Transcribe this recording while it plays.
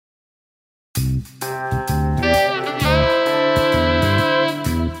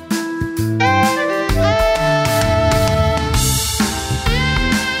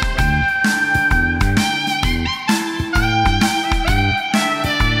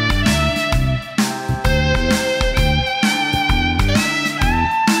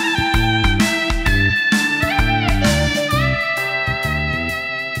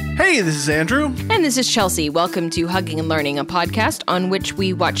Hey, this is Andrew. And this is Chelsea. Welcome to Hugging and Learning, a podcast on which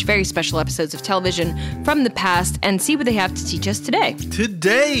we watch very special episodes of television from the past and see what they have to teach us today.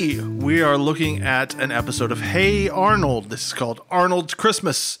 Today, we are looking at an episode of Hey Arnold. This is called Arnold's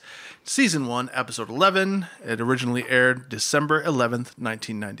Christmas, Season 1, Episode 11. It originally aired December 11th,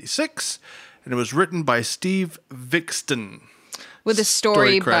 1996, and it was written by Steve Viksten. With a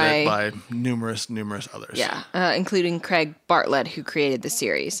story credit by numerous others. Yeah, including Craig Bartlett, who created the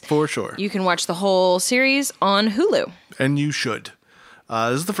series. For sure. You can watch the whole series on Hulu. And you should.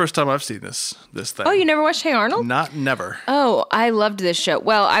 This is the first time I've seen this thing. Oh, you never watched Hey Arnold? Never. Oh, I loved this show.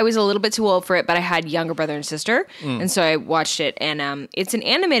 Well, I was a little bit too old for it, but I had younger brother and sister, and so I watched it. And it's an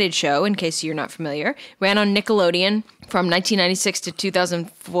animated show, in case you're not familiar. Ran on Nickelodeon from 1996 to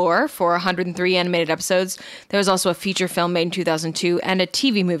 2004 for 103 animated episodes. There was also a feature film made in 2002 and a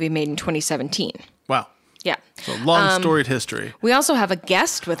TV movie made in 2017. Wow. Yeah. So long storied history. We also have a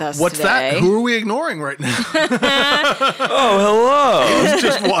guest with us What's today. that? Who are we ignoring right now? Oh, hello. Who's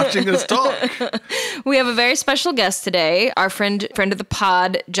just watching us talk? We have a very special guest today, our friend of the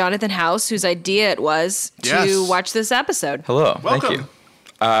pod, Jonathan House, whose idea it was to watch this episode. Hello. Welcome. Thank you.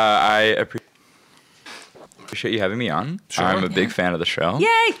 I appreciate you having me on. Sure. I'm a big fan of the show.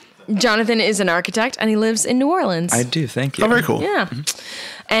 Yay! Jonathan is an architect, and he lives in New Orleans. I do. Thank you. Oh, very cool. Yeah.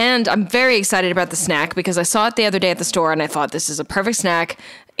 And I'm very excited about the snack because I saw it the other day at the store and I thought this is a perfect snack.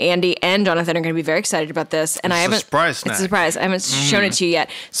 Andy and Jonathan are going to be very excited about this. And It's a surprise snack. It's a surprise. I haven't shown it to you yet.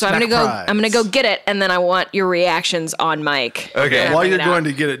 So Snack I'm going to go get it, and then I want your reactions on mic. Okay. While you're going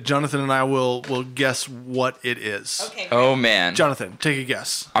to get it, Jonathan and I will guess what it is. Okay. Oh, man. Jonathan, take a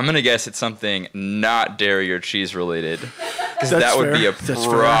guess. I'm going to guess it's something not dairy or cheese related. Because That's that would fair. be a That's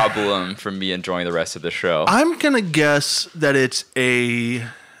fair. problem for me enjoying the rest of the show. I'm going to guess that it's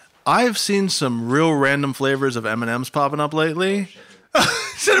I've seen some real random flavors of M&M's popping up lately.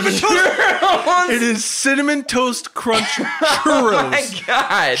 Cinnamon toast. It is Cinnamon Toast Crunch churros. Oh, my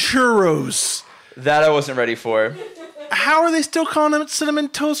God. Churros. That I wasn't ready for. How are they still calling them Cinnamon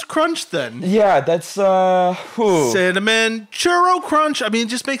Toast Crunch then? Yeah, that's, Cinnamon Churro Crunch. I mean, it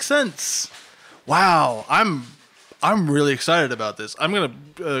just makes sense. Wow. I'm really excited about this. I'm going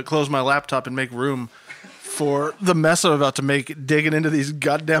to close my laptop and make room for the mess I'm about to make digging into these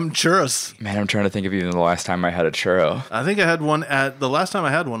goddamn churros. Man, I'm trying to think of even the last time I had a churro. I think I had one the last time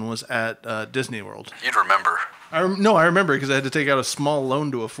I had one was at Disney World. You'd remember. I remember because I had to take out a small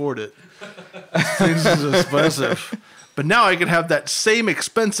loan to afford it. This is expensive. But now I can have that same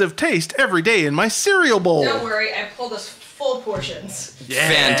expensive taste every day in my cereal bowl. Don't worry, I pulled us full portions. Yeah.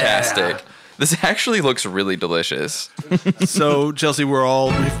 Fantastic. This actually looks really delicious. So, Chelsea,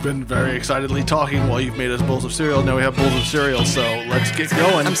 we've been very excitedly talking while you've made us bowls of cereal. Now we have bowls of cereal, so let's get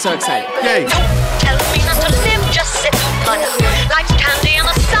going. I'm so excited. Yay! Tell me not to live, just sit and putter. Life's candy and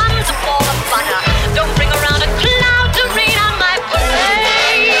the sun's a ball of butter. Don't bring around a cloud to rain on my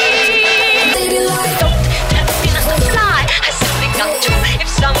parade. Don't tell me not to fly, I simply got to. If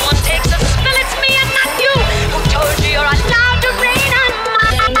someone takes a spill, it's me and not you. Who told you you're allowed to rain on my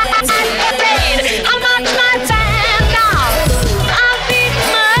parade? I'll march my band out. I'll beat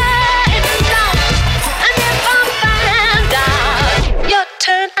my drum. And if I'm found out, your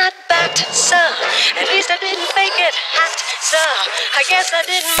turn at bat, sir. At least I didn't fake it, sir. I guess I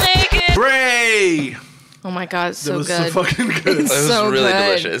didn't make it. Hooray! Oh my God, it's That so was good. so fucking good. It was So really good.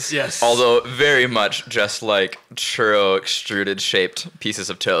 delicious. Yes. Although very much just like churro extruded shaped pieces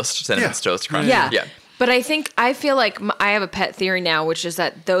of toast. Cinnamon toast crunch. Yeah. Yeah. But I feel like I have a pet theory now, which is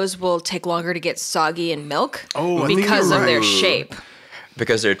that those will take longer to get soggy in milk Oh, I think because you're of their right. shape.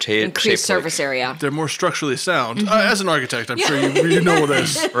 Because they're Increased shaped surface area. They're more structurally sound. As an architect, I'm sure you know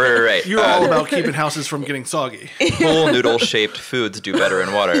this. Right. You're all about keeping houses from getting soggy. Pool noodle shaped foods do better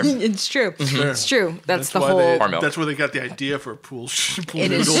in water. It's true. It's true. That's the why whole. Or milk. That's where they got the idea for pool It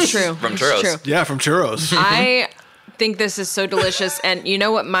noodles. is true. From It's churros. true. Yeah, from churros. I think this is so delicious. And you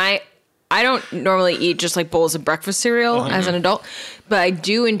know what? I don't normally eat just like bowls of breakfast cereal as an adult, but I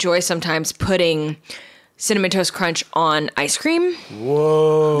do enjoy sometimes putting Cinnamon Toast Crunch on ice cream,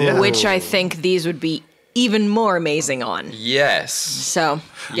 Yeah. which I think these would be even more amazing on. Yes. So,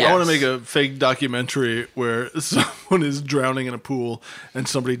 I yeah. want to make a fake documentary where someone is drowning in a pool and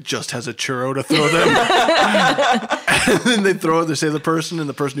somebody just has a churro to throw them. And then they throw it, they say the person, and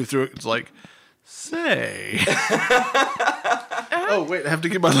the person who threw it is like, Say. Oh, wait, I have to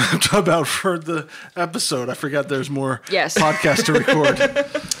get my laptop out for the episode. I forgot there's more Yes. podcast to record.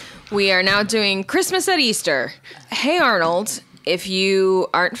 We are now doing Christmas at Easter. Hey Arnold, if you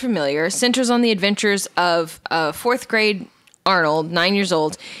aren't familiar, centers on the adventures of fourth grade Arnold, 9 years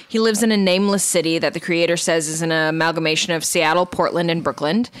old. He lives in a nameless city that the creator says is an amalgamation of Seattle, Portland, and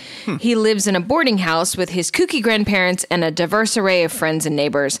Brooklyn. He lives in a boarding house with his kooky grandparents and a diverse array of friends and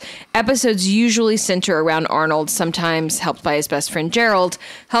neighbors. Episodes usually center around Arnold, sometimes helped by his best friend Gerald,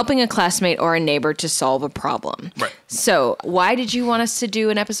 helping a classmate or a neighbor to solve a problem. Right. So, why did you want us to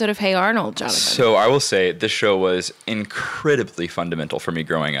do an episode of Hey Arnold, Jonathan? So I will say this show was incredibly fundamental for me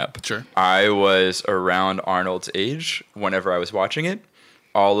growing up. Sure. I was around Arnold's age whenever I was watching it.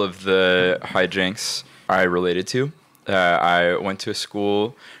 All of the hijinks I related to. I went to a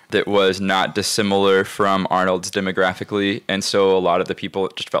school that was not dissimilar from Arnold's demographically, and so a lot of the people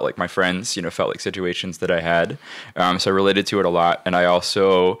just felt like my friends, felt like situations that I had. So I related to it a lot, and I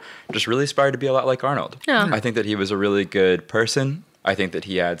also just really aspired to be a lot like Arnold. Yeah. I think that he was a really good person. I think that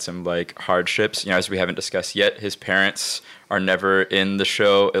he had some hardships, as we haven't discussed yet. His parents are never in the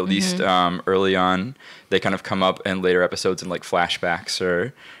show, at least early on. They kind of come up in later episodes in flashbacks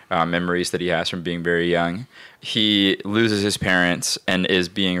or memories that he has from being very young. He loses his parents and is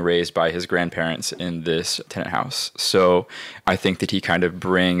being raised by his grandparents in this tenant house. So I think that he kind of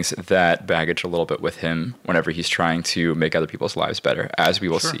brings that baggage a little bit with him whenever he's trying to make other people's lives better, as we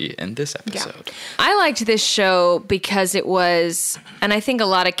will see in this episode. I liked this show because it was, and I think a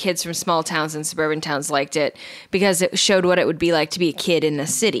lot of kids from small towns and suburban towns liked it because it showed what it would be like to be a kid in a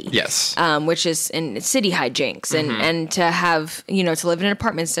city. Yes. Which is in city hijinks and to have, to live in an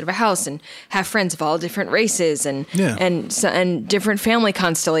apartment instead of a house and have friends of all different races and different family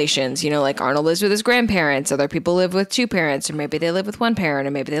constellations. Like Arnold lives with his grandparents, other people live with two parents, or maybe they live with one parent,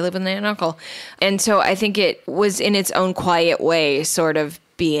 or maybe they live with an aunt and uncle. And so I think it was in its own quiet way sort of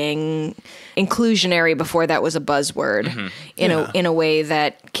being inclusionary before that was a buzzword in a way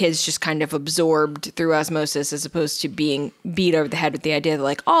that kids just kind of absorbed through osmosis, as opposed to being beat over the head with the idea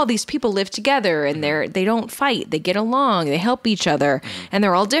that all these people live together and they don't fight, they get along, they help each other, and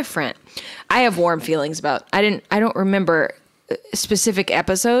they're all different. I have warm feelings about, I don't remember specific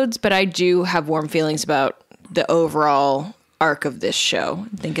episodes, but I do have warm feelings about the overall arc of this show.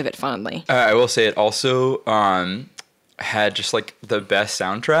 Think of it fondly. I will say it also had just the best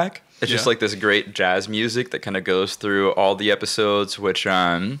soundtrack. It's just this great jazz music that kind of goes through all the episodes, which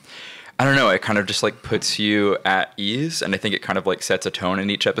I don't know, it kind of just puts you at ease, and I think it kind of sets a tone in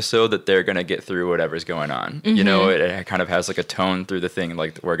each episode that they're going to get through whatever's going on. It kind of has a tone through the thing,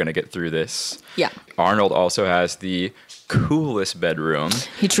 we're going to get through this. Yeah. Arnold also has the coolest bedroom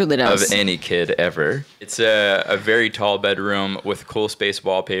He truly does. of any kid ever. It's a very tall bedroom with cool space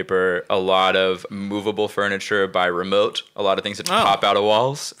wallpaper, a lot of movable furniture by remote, a lot of things that pop out of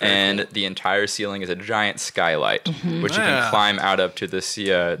walls, and the entire ceiling is a giant skylight, which you can climb out of to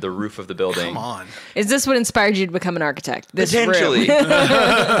the roof of the building. Come on. Is this what inspired you to become an architect? This Potentially. room?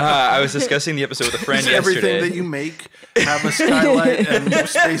 I was discussing the episode with a friend Does everything yesterday. that you make have a skylight and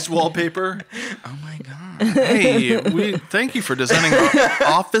space wallpaper? Oh my god. Hey, we thank you for designing our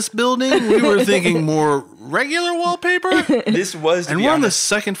office building. We were thinking more regular wallpaper. This was to And be we're on the honest,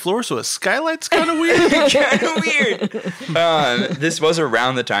 second floor, so a skylight's kind of weird. kind of weird. This was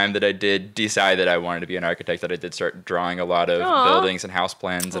around the time that I did decide that I wanted to be an architect, that I did start drawing a lot of buildings and house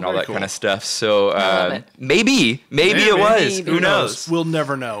plans and all very that cool. kind of stuff. So love it. maybe it was. Maybe. Who knows? We'll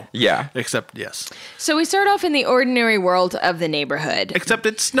never know. Yeah. Except, yes. So we start off in the ordinary world of the neighborhood. Except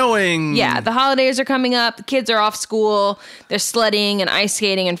it's snowing. Yeah, the holidays are coming up. The kids are off school. They're sledding and ice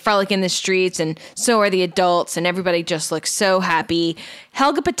skating and frolicking in the streets, and so are the adults, and everybody just looks so happy.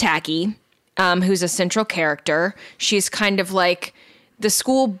 Helga Pataki, who's a central character, she's kind of like the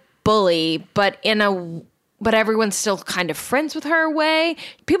school bully, but everyone's still kind of friends with her way.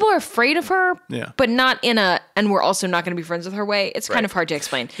 People are afraid of her, but not in and we're also not going to be friends with her way. It's kind of hard to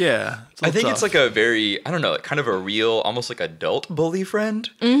explain. Yeah. I think it's a very, I don't know, kind of a real, almost adult bully friend.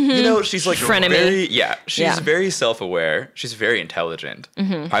 She's Frenemy. She's very self-aware. She's very intelligent,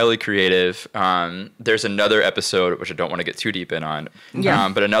 highly creative. There's another episode, which I don't want to get too deep in on,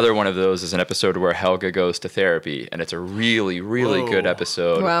 but another one of those is an episode where Helga goes to therapy, and it's a really, really good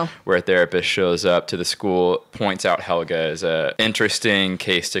episode where a therapist shows up to the school, points out Helga as a interesting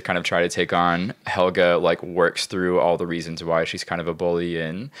case to kind of try to take on. Helga works through all the reasons why she's kind of a bully,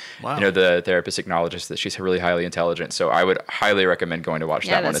 and the therapist acknowledges that she's really highly intelligent. So I would highly recommend going to watch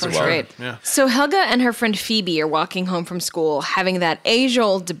that one as well. Great. Yeah. So Helga and her friend Phoebe are walking home from school, having that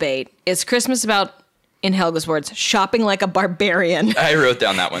age-old debate: is Christmas about in Helga's words, shopping like a barbarian I wrote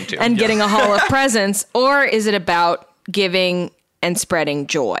down that one too. and getting a haul of presents? Or is it about giving and spreading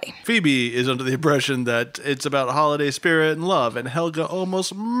joy? Phoebe is under the impression that it's about holiday spirit and love, and Helga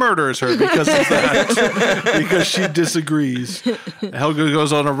almost murders her because of that, because she disagrees. Helga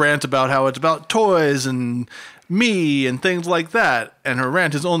goes on a rant about how it's about toys and me and things like that, and her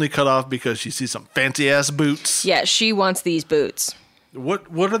rant is only cut off because she sees some fancy ass boots. Yeah, she wants these boots. What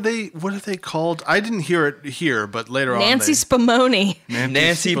are they called? I didn't hear it here, but later Nancy on. Spumoni.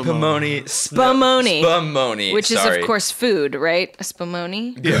 Nancy Pomoni. Spumoni. Spumoni. Which is, sorry. of course, food, right? A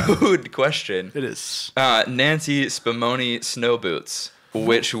Spumoni? Good question. It is. Nancy Spumoni Snow Boots,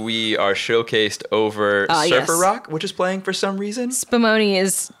 which we are showcased over Surfer yes. Rock, which is playing for some reason. Spumoni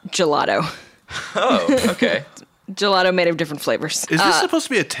is gelato. Oh, okay. Gelato made of different flavors. Is this supposed to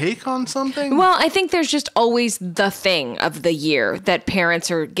be a take on something? Well, I think there's just always the thing of the year that parents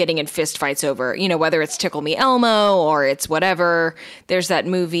are getting in fistfights over. You know, whether it's Tickle Me Elmo or it's whatever. There's that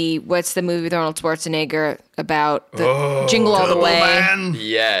movie. What's the movie with Arnold Schwarzenegger about? The Jingle All the Way. Man.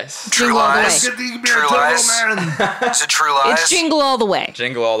 Yes. Jingle All the Way. Get these True Lies. Man. Is it True Lies? It's Jingle All the Way.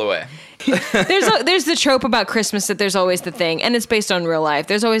 Jingle all the way. There's the trope about Christmas that there's always the thing, and it's based on real life.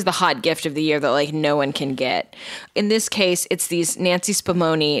 There's always the hot gift of the year that like no one can get. In this case, it's these Nancy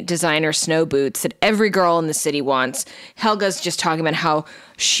Spumoni designer snow boots that every girl in the city wants. Helga's just talking about how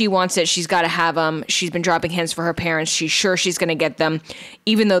she wants it. She's got to have them. She's been dropping hints for her parents. She's sure she's going to get them,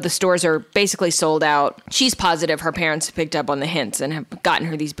 even though the stores are basically sold out. She's positive her parents have picked up on the hints and have gotten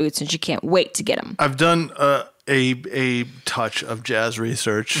her these boots, and she can't wait to get them. I've done a touch of jazz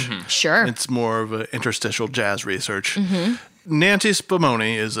research. Sure. It's more of an interstitial jazz research. Nancy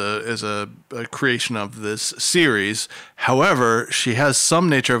Spumoni is a creation of this series. However, she has some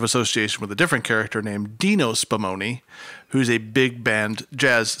nature of association with a different character named Dino Spumoni, who's a big band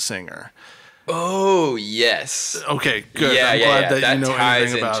jazz singer. Oh, yes. Okay, good. Yeah, I'm yeah, glad yeah. that That you know ties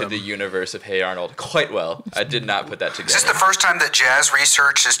anything about into him. the universe of Hey Arnold quite well. I did not put that Is this the together. first time that jazz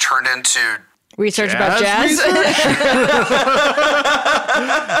research has turned into... Research about jazz?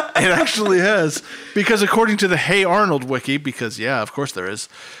 It actually has. Because according to the Hey Arnold wiki, because yeah, of course there is,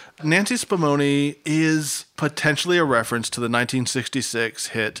 Nancy Spumoni is potentially a reference to the 1966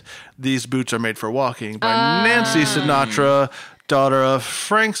 hit These Boots Are Made for Walking by Nancy Sinatra, daughter of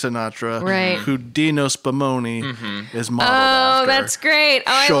Frank Sinatra, Right. who Dino Spumoni is modeled Oh, after. that's great.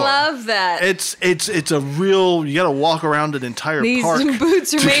 Oh, Sure. I love that. It's a real, you got to walk around an entire These park.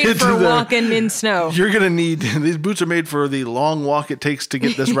 boots are to made get for to the- walking in snow. You're going to need, these boots are made for the long walk it takes to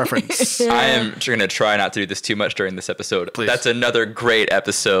get this reference. I am going to try not to do this too much during this episode. Please. That's another great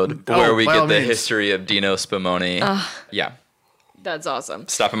episode Oh, where we by get all the means. history of Dino Spumoni. Yeah. That's awesome.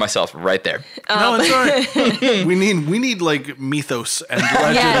 Stopping myself right there. No, it's all right. we need like mythos and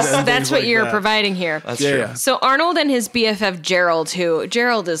legend. Yes, and that's things what like you're that. providing here. That's Yeah, true. yeah. So Arnold and his BFF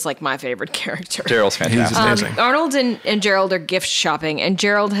Gerald is like my favorite character. Daryl's fantastic. amazing. Arnold and Gerald are gift shopping, and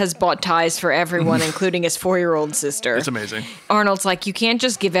Gerald has bought ties for everyone, including his 4-year-old sister. It's amazing. Arnold's like, you can't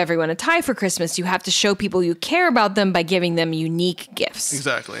just give everyone a tie for Christmas. You have to show people you care about them by giving them unique gifts.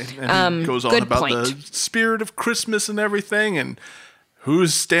 Exactly. And he goes on good about point. the spirit of Christmas and everything, and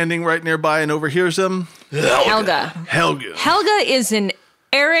who's standing right nearby and overhears him? Helga. Helga. Helga is an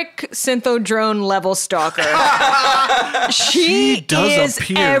Eric Synthodrone level stalker. she does is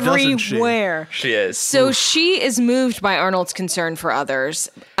appear, doesn't she? everywhere. She is. So she is moved by Arnold's concern for others.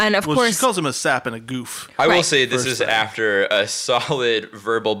 And of Well, course, she calls him a sap and a goof. I will Right. say this First is thing. after a solid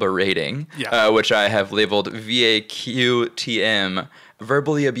verbal berating, Yeah. which I have labeled VAQTM,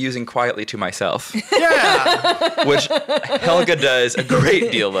 verbally abusing quietly to myself, Yeah. which Helga does a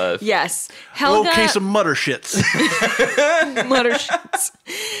great deal of. yes. Little Helga case of mutter shits. mutter shits.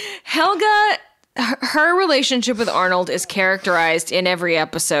 Helga, her relationship with Arnold is characterized in every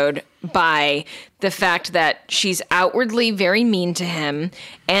episode by the fact that she's outwardly very mean to him,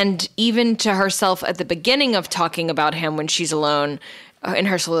 and even to herself at the beginning of talking about him when she's alone. In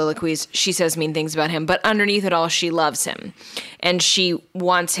her soliloquies, she says mean things about him, but underneath it all, she loves him and she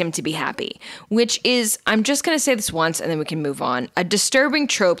wants him to be happy, which is, I'm just going to say this once and then we can move on, a disturbing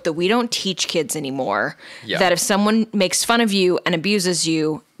trope that we don't teach kids anymore. Yeah. That if someone makes fun of you and abuses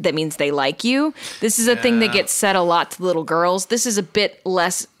you, that means they like you. This is a thing that gets said a lot to little girls. This is a bit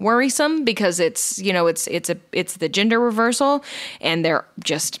less worrisome because it's, you know, it's the gender reversal, and they're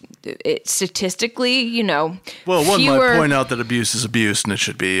just statistically, you know, Well, one fewer. might point out that abuse is abuse, and it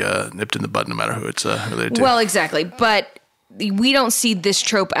should be nipped in the bud no matter who it's related to. Well, exactly. But we don't see this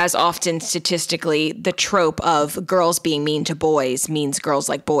trope as often statistically. The trope of girls being mean to boys means girls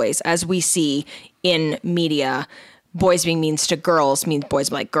like boys, as we see in media boys being mean to girls means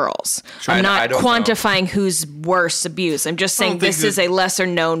boys like girls. I'm I not don't know. quantifying who's worse abuse. I'm just saying don't think this is that- a lesser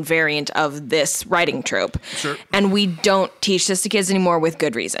known variant of this writing trope. Sure. And we don't teach this to kids anymore with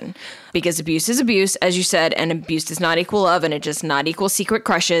good reason. Because abuse is abuse, as you said, and abuse does not equal love, and it does not equal secret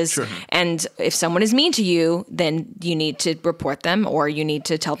crushes. Sure. And if someone is mean to you, then you need to report them, or you need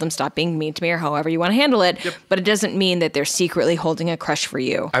to tell them stop being mean to me, or however you want to handle it. But it doesn't mean that they're secretly holding a crush for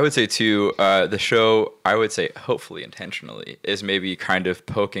you. I would say too, the show, I would say hopefully intentionally, is maybe kind of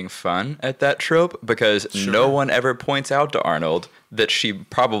poking fun at that trope because no one ever points out to Arnold that she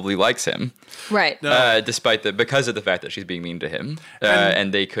probably likes him, Right. despite because of the fact that she's being mean to him,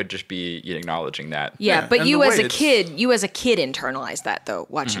 and they could just be agnowledging that. Yeah, but and you the as way a kid, internalize that though,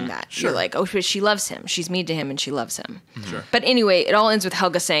 watching that. You're like, oh, but she loves him. She's mean to him and she loves him. Sure. But anyway, it all ends with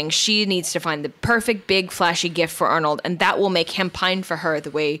Helga saying she needs to find the perfect, big, flashy gift for Arnold, and that will make him pine for her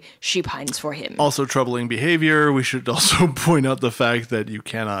the way she pines for him. Also troubling behavior. We should also point out the fact that you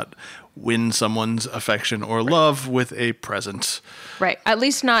cannot win someone's affection or love with a present. Right. At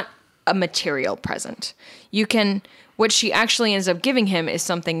least not a material present. You can, what she actually ends up giving him is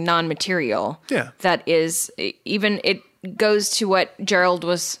something non-material. Yeah. That is, even it goes to what Gerald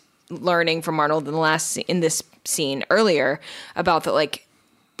was learning from Arnold in this scene earlier about that, like,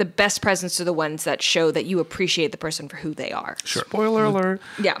 the best presents are the ones that show that you appreciate the person for who they are. Sure. Spoiler alert.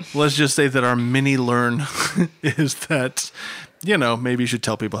 Yeah. Let's just say that our mini learn is that, maybe you should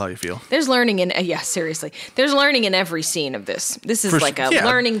tell people how you feel. There's learning in, seriously. There's learning in every scene of this. This is like a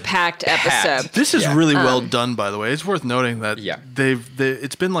learning-packed episode. This is really well done, by the way. It's worth noting that Yeah.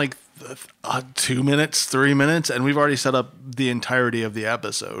 it's been like 2 minutes, 3 minutes, and we've already set up the entirety of the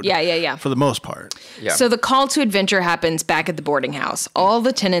episode. Yeah. For the most part. Yeah. So the call to adventure happens back at the boarding house. All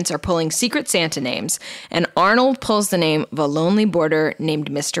the tenants are pulling secret Santa names, and Arnold pulls the name of a lonely boarder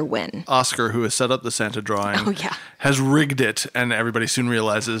named Mr. Wynn. Oscar, who has set up the Santa drawing, has rigged it, and everybody soon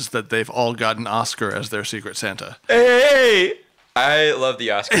realizes that they've all gotten Oscar as their secret Santa. Hey! I love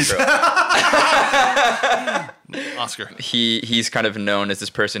the Oscar trope. Oscar. He's kind of known as this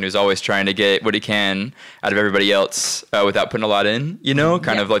person who's always trying to get what he can out of everybody else without putting a lot in,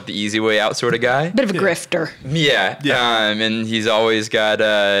 kind of like the easy way out sort of guy. Bit of a grifter. Yeah. And he's always got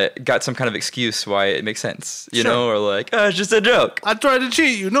some kind of excuse why it makes sense, you know, or like, oh, it's just a joke. I tried to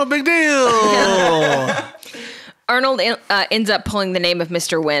cheat you, no big deal. Arnold ends up pulling the name of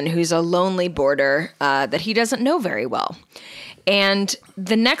Mr. Wynn, who's a lonely boarder that he doesn't know very well. And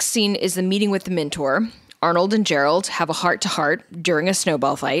the next scene is the meeting with the mentor. Arnold and Gerald have a heart-to-heart during a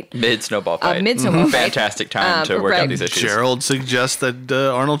snowball fight. Mid-snowball fight. Mid-snowball fight. Fantastic time to work out these issues. Gerald suggests that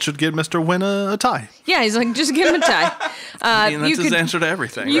Arnold should get Mr. Wynn a tie. Yeah, he's like, just give him a tie. That's his answer to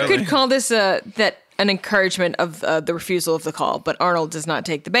everything. You really. could call this an encouragement of the refusal of the call, but Arnold does not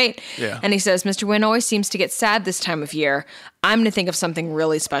take the bait. Yeah. And he says, Mr. Wynn always seems to get sad this time of year. I'm going to think of something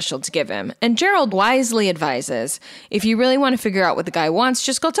really special to give him. And Gerald wisely advises, if you really want to figure out what the guy wants,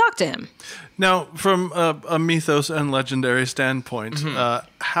 just go talk to him. Now, from a mythos and legendary standpoint,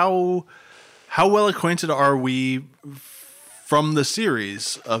 how well acquainted are we from the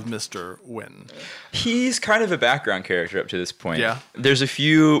series of Mr. Wynn? He's kind of a background character up to this point. Yeah. There's a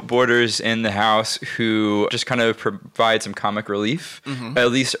few boarders in the house who just kind of provide some comic relief,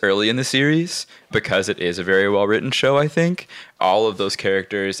 at least early in the series, because it is a very well-written show, I think. All of those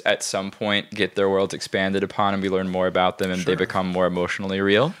characters at some point get their worlds expanded upon and we learn more about them and they become more emotionally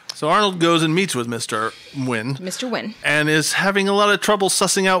real. So Arnold goes and meets with Mr. Wynn. Mr. Wynn. And is having a lot of trouble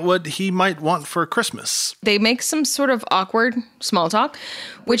sussing out what he might want for Christmas. They make some sort of awkward small talk,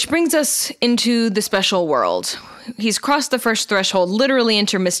 which brings us into the special world. He's crossed the first threshold literally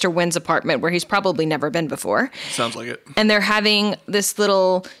into Mr. Wynn's apartment where he's probably never been before. Sounds like it. And they're having this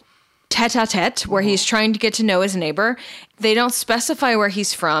little tete-a-tete where he's trying to get to know his neighbor. They don't specify where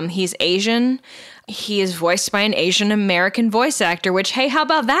he's from. He's Asian. He is voiced by an Asian American voice actor, which, hey, how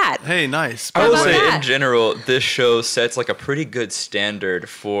about that? Hey, nice. I would about say that? in general, this show sets like a pretty good standard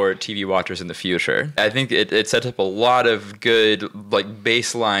for TV watchers in the future. I think it sets up a lot of good like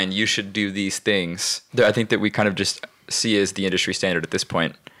baseline, you should do these things that I think that we kind of just see as the industry standard at this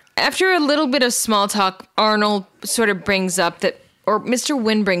point. After a little bit of small talk, Arnold sort of brings up that, or Mr.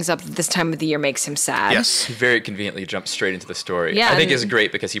 Wynn brings up that this time of the year makes him sad. Yes. He very conveniently jumps straight into the story. Yeah, I think and- it's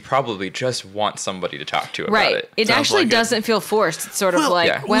great because he probably just wants somebody to talk to about Right. it. It Sounds actually like it. doesn't feel forced. It's sort of Well, like,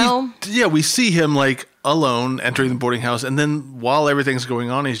 yeah. well, we see him like alone entering the boarding house, and then while everything's going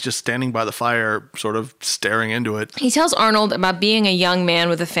on, he's just standing by the fire, sort of staring into it. he tells Arnold about being a young man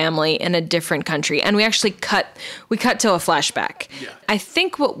with a family in a different country, and we actually cut to a flashback. Yeah. I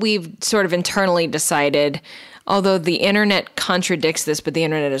think what we've sort of internally decided, although the internet contradicts this, but the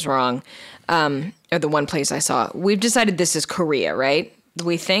internet is wrong. or the one place I saw. We've decided this is Korea, right?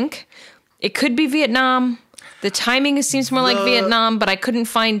 We think it could be Vietnam. The timing seems more like Vietnam, but I couldn't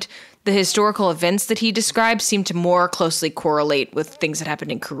find the historical events that he described seem to more closely correlate with things that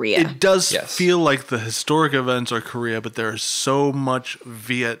happened in Korea. It does Yes. feel like the historic events are Korea, but there's so much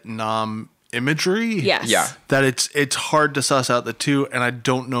Vietnam imagery Yes. Yeah. that it's hard to suss out the two, and I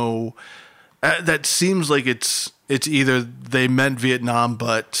don't know. That seems like it's either they meant Vietnam,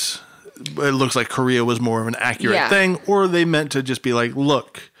 but it looks like Korea was more of an accurate Yeah. thing, or they meant to just be like,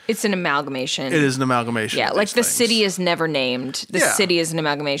 look, It's an amalgamation. it is an amalgamation. Yeah, of like these the things. city is never named. The Yeah. city is an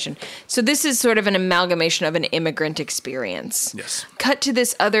amalgamation. So this is sort of an amalgamation of an immigrant experience. Yes. Cut to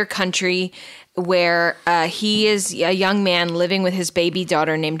this other country where he is a young man living with his baby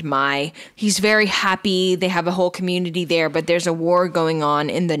daughter named Mai. He's very happy. They have a whole community there, but there's a war going on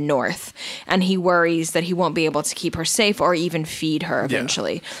in the north, and he worries that he won't be able to keep her safe or even feed her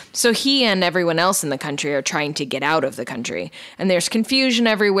eventually. So he and everyone else in the country are trying to get out of the country, and there's confusion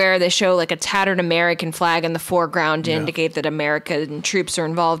everywhere. They show like a tattered American flag in the foreground to indicate that American troops are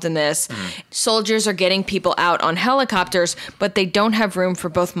involved in this. Soldiers are getting people out on helicopters, but they don't have room for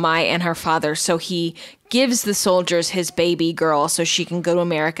both Mai and her father. So he gives the soldiers his baby girl so she can go to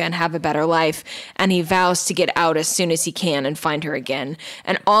America and have a better life. And he vows to get out as soon as he can and find her again.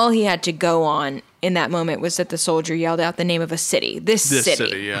 And all he had to go on in that moment was that the soldier yelled out the name of a city. This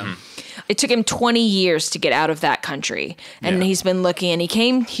city. Yeah. It took him 20 years to get out of that country. And Yeah. he's been looking, and he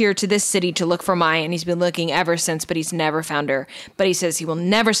came here to this city to look for Maya, and he's been looking ever since, but he's never found her. But he says he will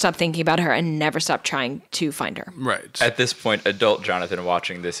never stop thinking about her and never stop trying to find her. Right. At this point, adult Jonathan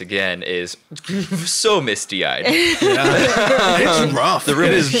watching this again is so misty-eyed. It's rough. The room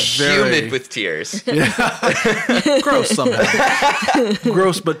It is very humid with tears. gross somehow.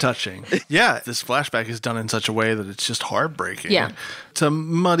 Gross but touching. Yeah, this flashback is done in such a way that it's just heartbreaking. Yeah. To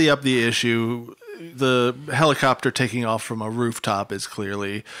muddy up the issue, the helicopter taking off from a rooftop is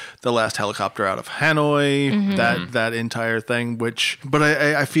clearly the last helicopter out of Hanoi. That entire thing, but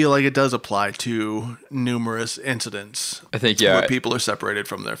I feel like it does apply to numerous incidents. I think, where people are separated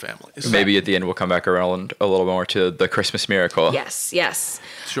from their families. Maybe at the end we'll come back around a little more to the Christmas miracle. Yes, yes.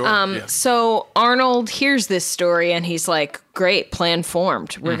 Sure. Yeah. So Arnold hears this story and he's like, great, plan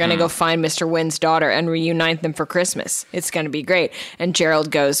formed. We're going to go find Mr. Wynn's daughter and reunite them for Christmas. It's going to be great. And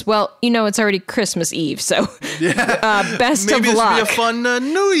Gerald goes, well, it's already Christmas Eve, so best Maybe of this luck. would be a fun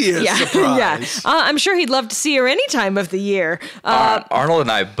New Year's surprise. I'm sure he'd love to see her any time of the year. Arnold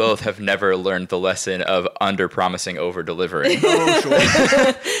and I both have never learned the lesson of under-promising, over-delivering. Oh, sure.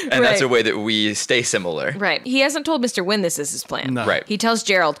 And that's Right. a way that we stay similar. Right. He hasn't told Mr. Wynn this is his plan. No. Right. He tells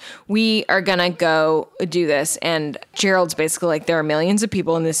Gerald, we are going to go do this. And Gerald's basically like, there are millions of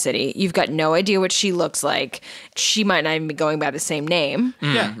people in this city. You've got no idea what she looks like. She might not even be going by the same name.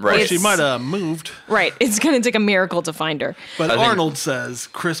 Yeah, right. She might have moved. Right. It's going to take a miracle to find her. But I think- Arnold says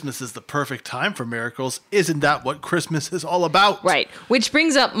Christmas is the perfect time for miracles. Isn't that what Christmas is all about? Right. Which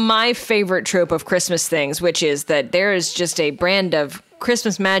brings up my favorite trope of Christmas things, which is that there is just a brand of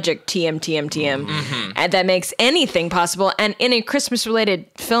Christmas magic, TM, and that makes anything possible. And in a Christmas-related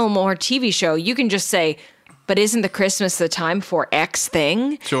film or TV show, you can just say, but isn't the Christmas the time for X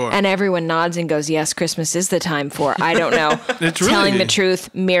thing? Sure. And everyone nods and goes, yes, Christmas is the time for, I don't know, It's really- telling the truth,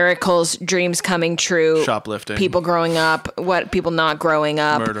 miracles, dreams coming true. Shoplifting. People growing up, people not growing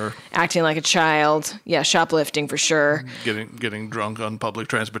up. Murder. Acting like a child. Yeah, shoplifting for sure. Getting drunk on public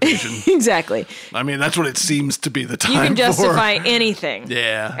transportation. Exactly. I mean, that's what it seems to be the time You can justify for. anything.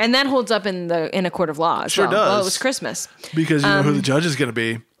 Yeah. And that holds up in a court of law as Sure well. Well, does. it was Christmas. Because you know who the judge is going to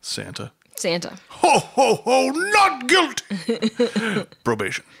be? Santa. Santa. Ho, ho, ho, not guilty.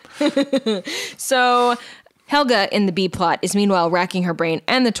 Probation. So Helga in the B plot is meanwhile racking her brain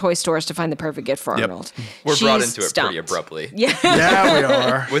and the toy stores to find the perfect gift for Yep. Arnold. We're brought She's into it stumped. pretty abruptly. Yeah. Yeah, we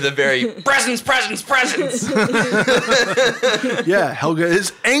are. With a very presents. Yeah, Helga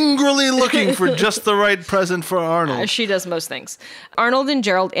is angrily looking for just the right present for Arnold. She does most things. Arnold and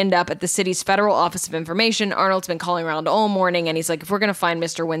Gerald end up at the city's Federal Office of Information. Arnold's been calling around all morning, and he's like, if we're going to find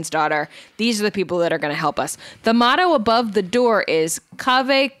Mr. Wynn's daughter, these are the people that are going to help us. The motto above the door is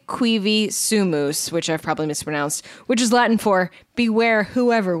Cave Quivi Sumus, which I've probably mispronounced, which is Latin for beware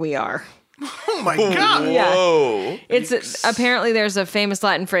whoever we are. Oh my God. Yeah. Whoa. It's apparently there's a famous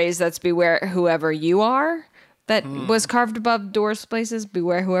Latin phrase that's beware whoever you are that was carved above doors places,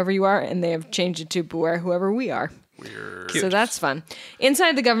 beware whoever you are, and they have changed it to beware whoever we are. Weird. So that's fun.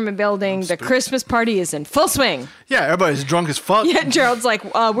 Inside the government building, the Christmas party is in full swing. Yeah, everybody's drunk as fuck. Yeah, Gerald's like,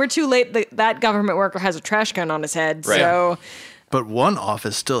 we're too late. That government worker has a trash can on his head. Right. So But one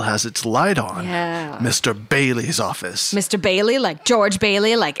office still has its light on. Yeah. Mr. Bailey's office. Mr. Bailey, like George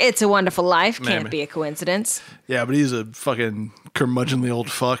Bailey, like It's a Wonderful Life. Can't Maybe. be a coincidence. Yeah, but he's a fucking curmudgeonly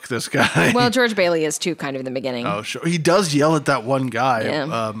old fuck, this guy. Well, George Bailey is too, kind of in the beginning. Oh, sure. He does yell at that one guy,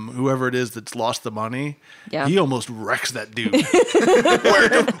 Yeah. whoever it is that's lost the money. Yeah. He almost wrecks that dude.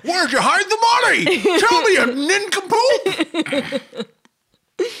 Where'd you hide the money? Tell me, you nincompoop.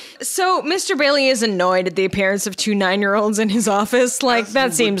 So Mr. Bailey is annoyed at the appearance of 2 9-year-olds in his office. Like,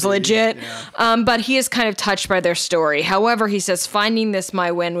 that seems legit. But he is kind of touched by their story. However, he says finding this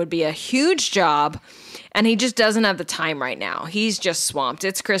my win would be a huge job, and he just doesn't have the time right now. He's just swamped.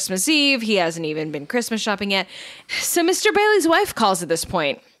 It's Christmas Eve. He hasn't even been Christmas shopping yet. So Mr. Bailey's wife calls at this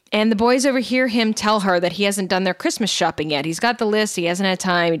point, and the boys overhear him tell her that he hasn't done their Christmas shopping yet. He's got the list. He hasn't had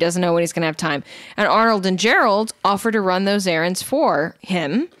time. He doesn't know when he's going to have time. And Arnold and Gerald offer to run those errands for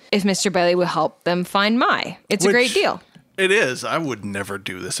him if Mr. Bailey will help them find Mai. It's a great deal. It is. I would never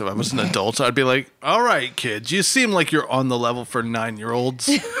do this if I was an adult. I'd be like, all right, kids, you seem like you're on the level for 9-year-olds.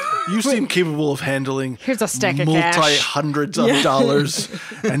 You seem capable of handling Here's a stack of cash. multi-hundreds of dollars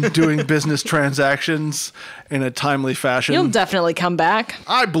and doing business transactions in a timely fashion. You'll definitely come back.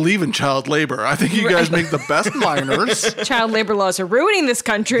 I believe in child labor. I think you guys make the best minors. Child labor laws are ruining this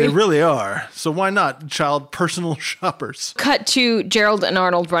country. They really are. So why not child personal shoppers? Cut to Gerald and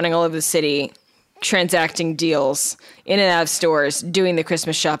Arnold running all over the city, transacting deals in and out of stores, doing the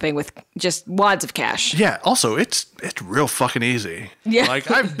Christmas shopping with just wads of cash. Yeah, also it's real fucking easy. Yeah.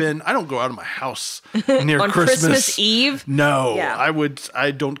 Like I don't go out of my house near On Christmas Eve? No. Yeah. I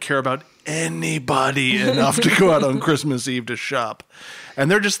don't care about anybody enough to go out on Christmas Eve to shop. And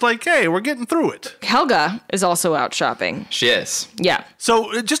they're just like, hey, we're getting through it. Helga is also out shopping. She is. Yeah.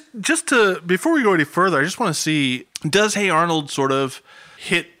 So just to before we go any further, I just want to see, does Hey Arnold sort of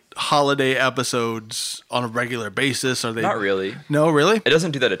hit holiday episodes on a regular basis? Are they Not really. No, really? It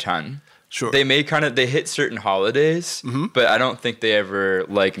doesn't do that a ton. Sure. They hit certain holidays, but I don't think they ever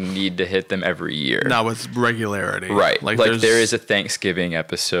need to hit them every year. Not with regularity. Right. Like there is a Thanksgiving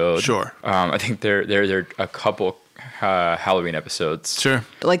episode. Sure. I think there are a couple Halloween episodes. Sure.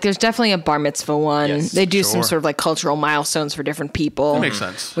 Like, there's definitely a bar mitzvah one. Yes, they do some sure. sort of cultural milestones for different people. That makes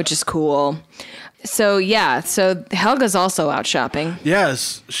sense. Which is cool. So, yeah. So, Helga's also out shopping.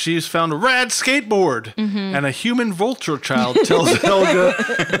 Yes, she's found a rad skateboard, and a human vulture child tells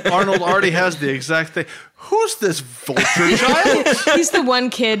Helga Arnold already has the exact thing. Who's this vulture child? He's the one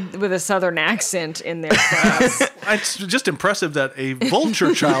kid with a southern accent in their class. It's just impressive that a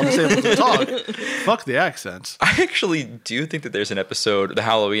vulture child is able to talk. Fuck the accents. I actually do think that there's an episode, the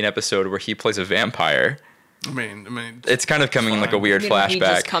Halloween episode, where he plays a vampire. I mean, It's kind of coming in like a weird You know, flashback. he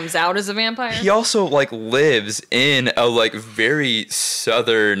just comes out as a vampire. He also lives in a very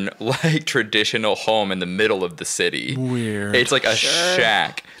southern traditional home in the middle of the city. Weird. It's like a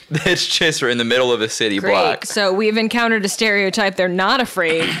shack that's just in the middle of a city Great. block. So we've encountered a stereotype they're not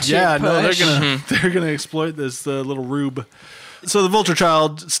afraid to yeah, push. no, they're gonna exploit this little rube. So the vulture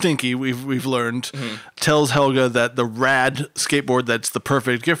child, Stinky, we've learned, tells Helga that the rad skateboard that's the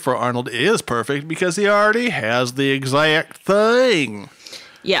perfect gift for Arnold is perfect because he already has the exact thing.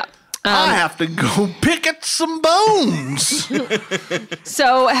 Yeah. I have to go pick at some bones.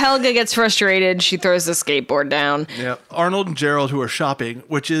 So Helga gets frustrated. She throws the skateboard down. Yeah, Arnold and Gerald, who are shopping,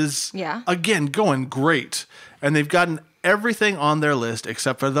 which is, again, going great. And they've gotten everything on their list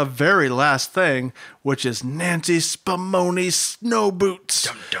except for the very last thing, which is Nancy Spumoni's snow boots,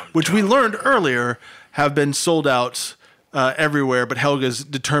 which we learned earlier have been sold out everywhere, but Helga's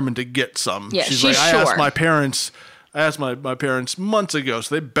determined to get some. Yeah, she's she's like, sure. I asked my parents months ago,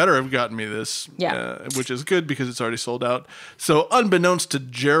 so they better have gotten me this. Yeah. Which is good because it's already sold out. So unbeknownst to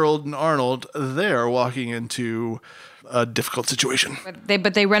Gerald and Arnold, they're walking into a difficult situation.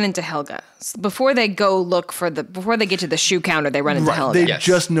 But they run into Helga. Before they go before they get to the shoe counter, they run into Helga. They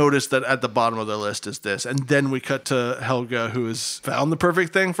just noticed that at the bottom of their list is this. And then we cut to Helga, who has found the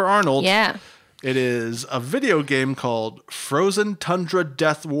perfect thing for Arnold. Yeah. It is a video game called Frozen Tundra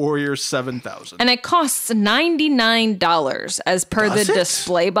Death Warrior 7000. And it costs $99 as per Does the it?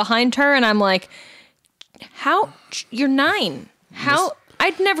 display behind her. And I'm like, how? You're 9. How?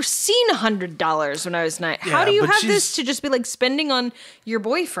 I'd never seen $100 when I was 9. How Yeah, do you but have she's- this to just be spending on your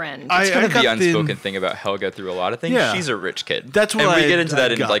boyfriend? It's kind of got the unspoken thing about Helga through a lot of things. Yeah. She's a rich kid. That's what and we I- get into I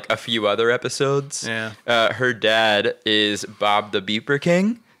that in got. a few other episodes. Yeah. Her dad is Bob the Beeper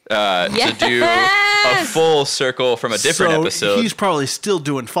King. To do a full circle from a different so episode. he's probably still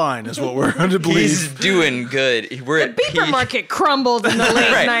doing fine, is what we're going to believe. He's doing good. We're at Beeper peak. market crumbled in the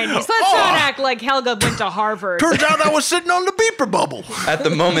late Right. 90s. Let's not act like Helga went to Harvard. Turns out I was sitting on the beeper bubble. At the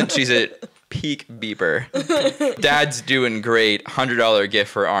moment, she's at peak Bieber. Dad's doing great. $100 gift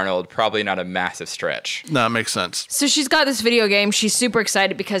for Arnold. Probably not a massive stretch. No, it makes sense. So she's got this video game. She's super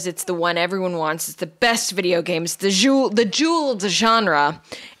excited because it's the one everyone wants. It's the best video game. It's the jewel de genre.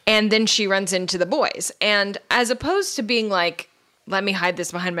 And then she runs into the boys. And as opposed to being like, let me hide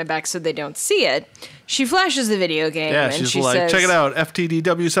this behind my back so they don't see it, she flashes the video game. Yeah, and she's she like, says, check it out,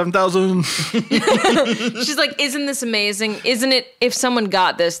 FTDW 7000. She's like, isn't this amazing? Isn't it, if someone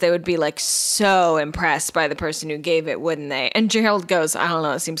got this, they would be like so impressed by the person who gave it, wouldn't they? And Gerald goes, I don't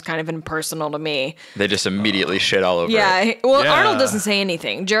know, it seems kind of impersonal to me. They just immediately shit all over it. Yeah, well, Yeah. Arnold doesn't say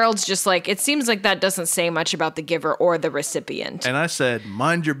anything. Gerald's just like, it seems like that doesn't say much about the giver or the recipient. And I said,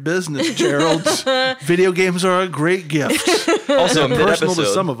 mind your business, Gerald. Video games are a great gift. Also, Personal to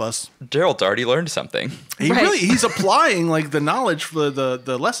mid-episode, some of us. Gerald's already learned something. Right. He's applying like the knowledge for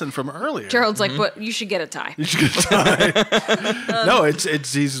the lesson from earlier. Gerald's like, but you should get a tie. You should die. No,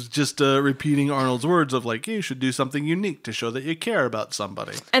 it's he's just repeating Arnold's words of like, you should do something unique to show that you care about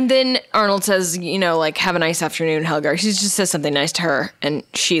somebody. And then Arnold says, like, have a nice afternoon, Helga. She just says something nice to her, and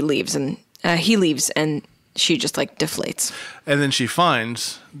she leaves, and he leaves, and she just like deflates. And then she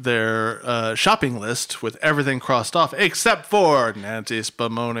finds their shopping list with everything crossed off except for Nancy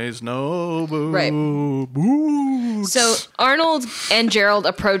Spamone's no Right. boots. So Arnold and Gerald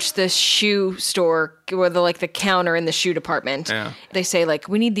approach the shoe store, or the counter in the shoe department. Yeah. They say, like,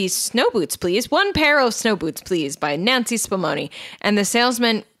 we need these snow boots, please. 1 pair of snow boots, please, by Nancy Spumoni. And the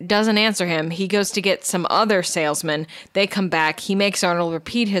salesman doesn't answer him. He goes to get some other salesman. They come back. He makes Arnold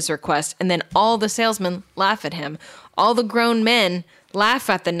repeat his request, and then all the salesmen laugh at him. All the grown men laugh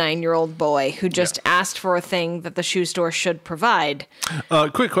at the 9-year-old boy who just asked for a thing that the shoe store should provide.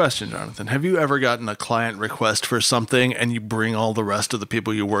 Quick question, Jonathan. Have you ever gotten a client request for something and you bring all the rest of the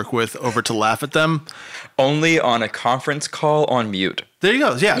people you work with over to laugh at them? Only on a conference call on mute. There you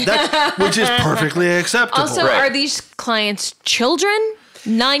go. Yeah, which is perfectly acceptable. Also, Right. are these clients children?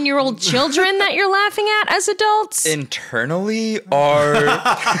 9-year-old children that you're laughing at as adults? Internally are...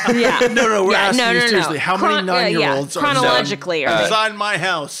 Yeah. No, we're asking you seriously. How many 9-year-olds are chronologically are they? inside my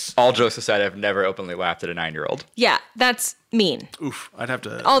house? All jokes aside, I've never openly laughed at a 9-year-old. Yeah, that's mean. Oof, I'd have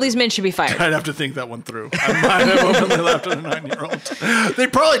to. All these men should be fired. I'd have to think that one through. I might have openly laughed at a 9-year-old. They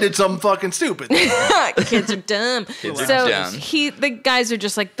probably did something fucking stupid. Kids are dumb. Kids are So dumb. the guys are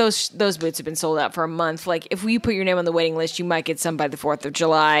just like, those boots have been sold out for a month. Like, if you put your name on the waiting list, you might get some by the 4th of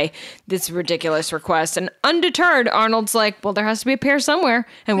July. This ridiculous request. And undeterred, Arnold's like, well, there has to be a pair somewhere,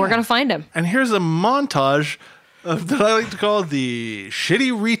 and we're going to find him. And here's a montage of that I like to call the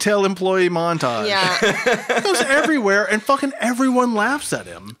shitty retail employee montage. Yeah. It goes everywhere, and fucking everyone laughs at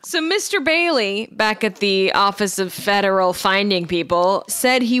him. So Mr. Bailey, back at the Office of Federal Finding People,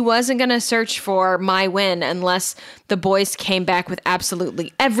 said he wasn't going to search for my win unless the boys came back with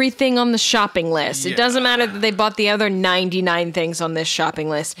absolutely everything on the shopping list. Yeah. It doesn't matter that they bought the other 99 things on this shopping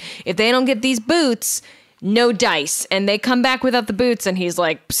list. If they don't get these boots, no dice. And they come back without the boots, and he's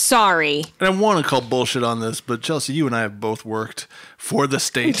like, sorry. And I want to call bullshit on this, but Chelsea, you and I have both worked for the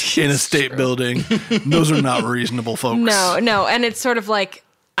state in a state building. Those are not reasonable folks. No. And it's sort of like,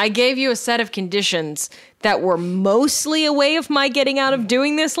 I gave you a set of conditions that were mostly a way of my getting out of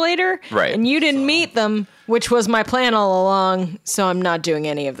doing this later. Right. And you didn't meet them, which was my plan all along. So I'm not doing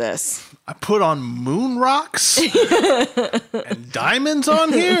any of this. I put on moon rocks and diamonds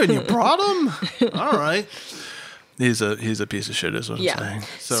on here, and you brought them? All right. He's a piece of shit, is what I'm saying.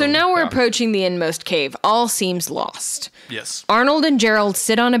 So now we're approaching the inmost cave. All seems lost. Yes. Arnold and Gerald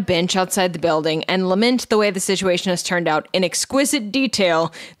sit on a bench outside the building and lament the way the situation has turned out. In exquisite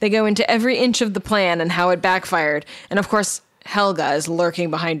detail, they go into every inch of the plan and how it backfired. And of course, Helga is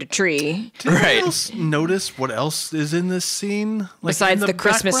lurking behind a tree. Did anyone Right. else notice what else is in this scene? Like, Besides in the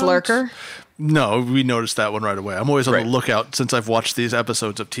Christmas background? lurker? No, we noticed that one right away. I'm always on Right. the lookout since I've watched these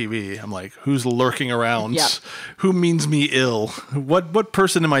episodes of TV. I'm like, who's lurking around? Yep. Who means me ill? What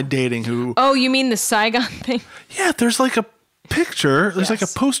person am I dating who... Oh, you mean the Saigon thing? Yeah, there's like a picture. There's like a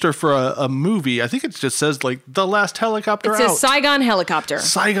Yes. poster for a movie. I think it just says like the last helicopter It out. says Saigon helicopter.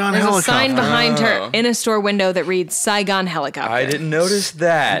 Saigon There's helicopter. a sign behind her in a store window that reads Saigon helicopter. I didn't notice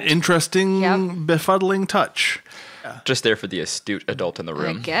that. Interesting, Yep. befuddling touch. Just there for the astute adult in the I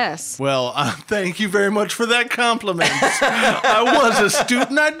room. guess. Well, thank you very much for that compliment. I was astute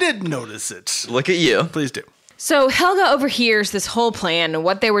and I did notice it. Look at you. Please do. So Helga overhears this whole plan and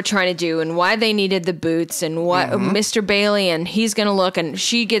what they were trying to do and why they needed the boots and what Mr. Bailey, and he's going to look, and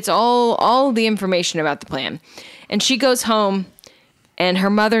she gets all the information about the plan. And she goes home, and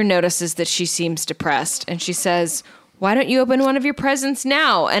her mother notices that she seems depressed, and she says, "Why don't you open one of your presents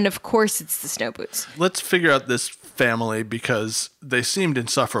now?" And of course it's the snow boots. Let's figure out this family because they seemed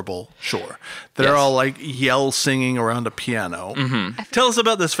insufferable. Sure. They're Yes. all like yell singing around a piano. Tell us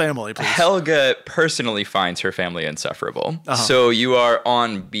about this family, please. Helga personally finds her family insufferable. So you are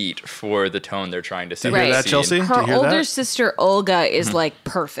on beat for the tone they're trying to set. you hear in the that, scene. Chelsea? Do Her you hear older that? sister Olga is like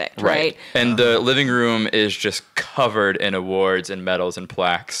perfect, right? And the living room is just covered in awards and medals and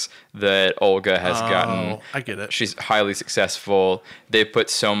plaques that Olga has gotten. I get it. She's highly successful. They put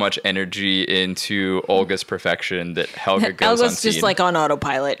so much energy into Olga's perfection that Helga goes Elga's unseen. just like on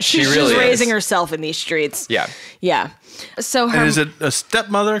autopilot. She's really just raising is. herself in these streets. Yeah. Yeah. So her And is it a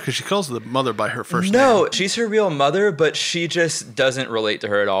stepmother? Because she calls the mother by her first No, name. she's her real mother, but she just doesn't relate to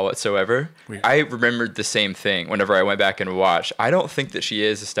her at all whatsoever. Weird. I remembered the same thing whenever I went back and watched. I don't think that she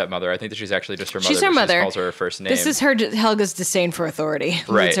is a stepmother. I think that she's actually just her mother. She's her but mother. She calls her her first name. This is her Helga's disdain for authority.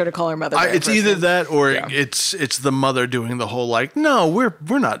 Right. Leads her to call her mother. by her It's first either name. that or Yeah. it's the mother doing the whole like, no, we're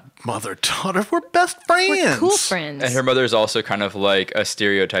not mother-daughter. We're best friends. We're cool friends. And her mother's also kind of like a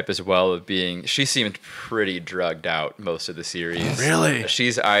stereotype as well of being, she seemed pretty drugged out most of the series. Really?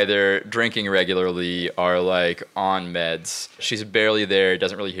 She's either drinking regularly or like on meds. She's barely there,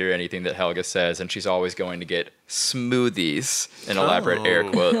 doesn't really hear anything that Helga says, and she's always going to get smoothies in elaborate air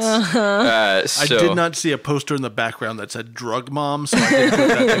quotes. I So- did not see a poster in the background that said drug mom, so I didn't put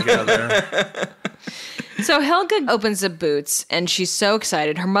that together. So Helga opens the boots and she's so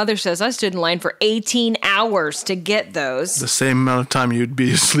excited. Her mother says, I stood in line for 18 hours to get those. The same amount of time you'd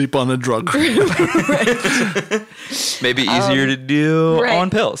be asleep on a drug. Maybe easier to do Right. on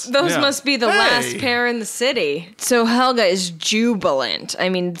pills. Those Yeah. must be the Hey. last pair in the city. So Helga is jubilant. I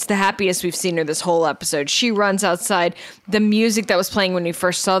mean, it's the happiest we've seen her this whole episode. She runs outside. The music that was playing when we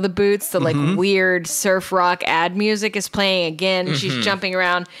first saw the boots, the like weird surf rock ad music is playing again. She's jumping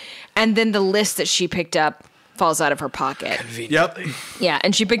around. And then the list that she picked up falls out of her pocket. Yep. Yeah,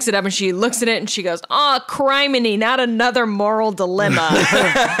 and she picks it up and she looks at it and she goes, "Oh, criminy, not another moral dilemma,"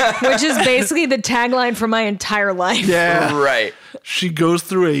 which is basically the tagline for my entire life. Yeah. Right. She goes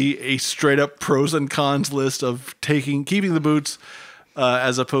through a straight up pros and cons list of keeping the boots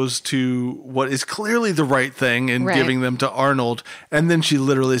as opposed to what is clearly the right thing and Right. giving them to Arnold. And then she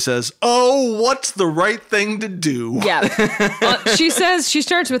literally says, "Oh, what's the right thing to do?" Yeah. She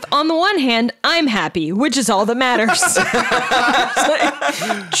starts with, on the one hand, I'm happy, which is all that matters.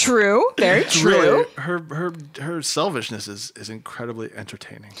 True. Very true. Really, her selfishness is incredibly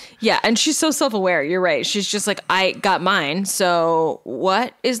entertaining. Yeah, and she's so self-aware. You're right. She's just like, I got mine, so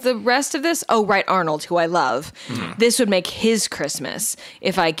what is the rest of this? Oh, right, Arnold, who I love. This would make his Christmas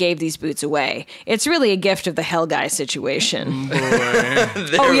if I gave these boots away. It's really a gift of the hell guy situation.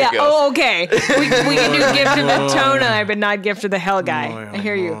 There Oh, we yeah. go. Oh, okay. We can do gift of the Tonai, but not gift of the hell guy. Boy, I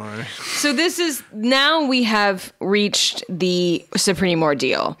hear you. boy. So this is, now we have reached the Supreme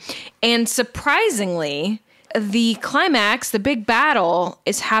Ordeal. And surprisingly, the climax, the big battle,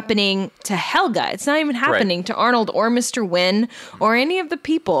 is happening to Helga. It's not even happening to Arnold or Mr. Wynn or any of the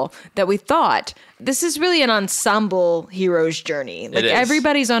people that we thought. This is really an ensemble hero's journey. Like, is.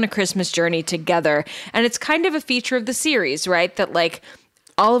 everybody's on a Christmas journey together. And it's kind of a feature of the series, right? That, like,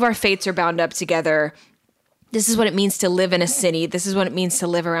 all of our fates are bound up together. This is what it means to live in a city. This is what it means to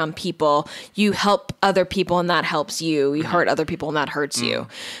live around people. You help other people and that helps you. You hurt other people and that hurts you.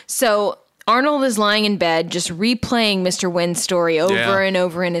 So Arnold is lying in bed, just replaying Mr. Wynn's story over Yeah. and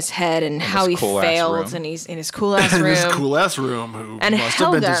over in his head and how he his cool-ass failed. room. And he's in his cool ass In room. this cool ass room, who And must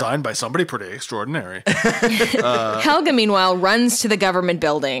have been Helga- designed by somebody pretty extraordinary. Helga, meanwhile, runs to the government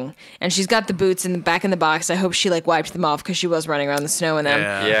building and she's got the boots in the back in the box. I hope she like wiped them off because she was running around the snow in them.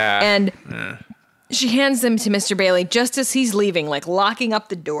 Yeah. And she hands them to Mr. Bailey just as he's leaving, like locking up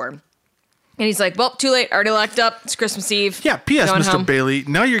the door. And he's like, well, too late. Already locked up. It's Christmas Eve. Yeah, P.S. Going Mr. home. Bailey,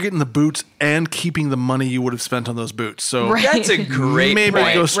 now you're getting the boots and keeping the money you would have spent on those boots. So Right. That's a great maybe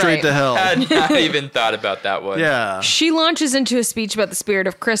point. go straight Right. to hell. I had not even thought about that one. Yeah. She launches into a speech about the spirit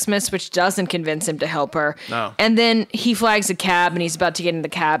of Christmas, which doesn't convince him to help her. No. And then he flags a cab and he's about to get in the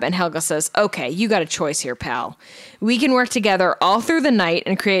cab. And Helga says, okay, you got a choice here, pal. We can work together all through the night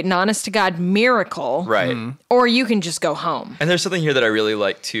and create an honest to God miracle. Right. Or you can just go home. And there's something here that I really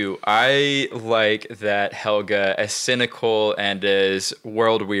like too. I like that Helga, as cynical and as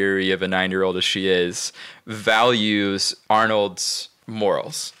world weary of a 9-year-old as she is, values Arnold's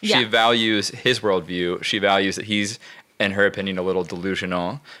morals. Yeah. She values his worldview. She values that he's, in her opinion, a little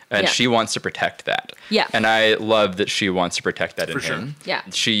delusional, and Yeah. she wants to protect that. Yeah. And I love that she wants to protect that in sure. him. Yeah.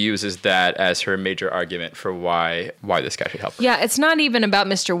 She uses that as her major argument for why this guy should help her. Yeah, it's not even about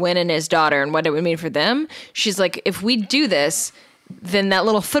Mr. Wynn and his daughter and what it would mean for them. She's like, if we do this, then that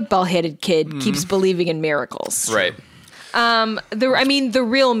little football-headed kid keeps believing in miracles. Right. The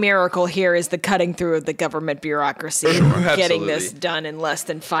real miracle here is the cutting through of the government bureaucracy, getting this Absolutely. done in less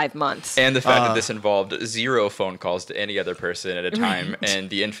than 5 months. And the fact that this involved 0 phone calls to any other person at a time and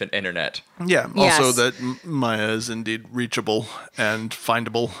the infant internet. Yeah. Yes. Also, that Maya is indeed reachable and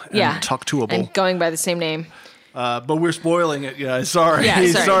findable and talk toable. And going by the same name. But we're spoiling it, guys. Sorry. Yeah,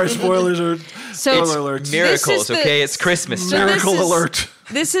 sorry. Sorry. Spoilers are. So Spoiler alerts. Miracles, the- okay? It's Christmas. So Miracle this is- alert.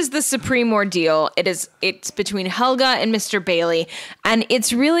 This is the supreme ordeal. It's between Helga and Mr. Bailey, and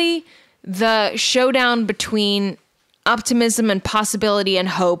it's really the showdown between optimism and possibility and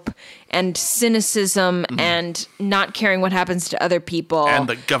hope and cynicism and not caring what happens to other people And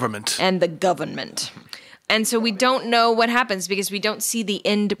the government. and the government. And so we don't know what happens because we don't see the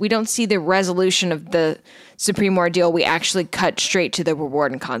end. We don't see the resolution of the supreme ordeal. We actually cut straight to the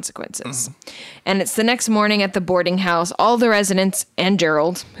reward and consequences. And it's the next morning at the boarding house. All the residents and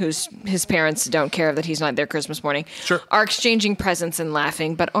Gerald, his parents don't care that he's not there Christmas morning, Sure. are exchanging presents and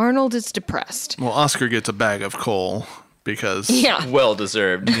laughing. But Arnold is depressed. Well, Oscar gets a bag of coal because. Yeah, Well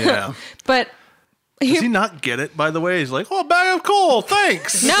deserved. Yeah. but Does he not get it, by the way? He's like, oh, a bag of coal.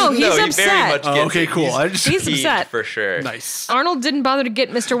 Thanks. no, he's No, he upset. very much Oh, gets okay, it. cool. I just. He's Peeved upset. for sure. Nice. Arnold didn't bother to get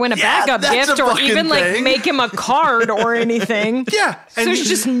Mr. Wynn a Yeah, backup that's gift a or fucking even like thing. make him a card or anything. Yeah. So there's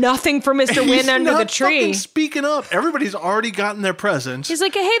just nothing for Mr. Wynn he's under the not tree. fucking speaking up. Everybody's already gotten their presents. He's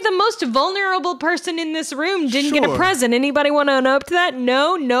like, hey, the most vulnerable person in this room didn't get a Sure. present. Anybody want to own up to that?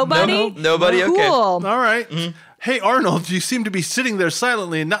 No, nobody? Nobody? Okay. Cool. All right. Hey, Arnold, you seem to be sitting there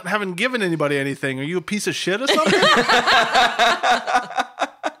silently and not having given anybody anything. Are you a piece of shit or something?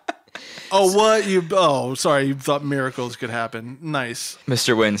 Oh, what? Sorry. You thought miracles could happen. Nice.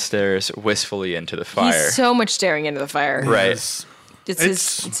 Mr. Wynn stares wistfully into the fire. He's so much staring into the fire. Right. Yes.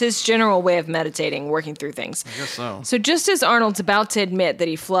 It's his general way of meditating, working through things. I guess so. So just as Arnold's about to admit that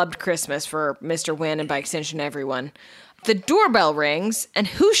he flubbed Christmas for Mr. Wynn and by extension everyone, the doorbell rings, and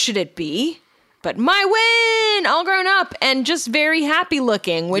who should it be but my Wynn, all grown up and just very happy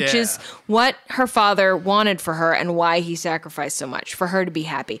looking, which is what her father wanted for her and why he sacrificed so much, for her to be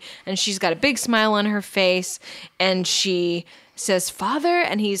happy. And she's got a big smile on her face, and she says, "Father,"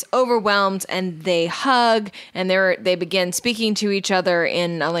 and he's overwhelmed, and they hug, and they begin speaking to each other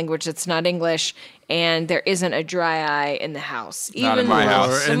in a language that's not English, and there isn't a dry eye in the house. Not in my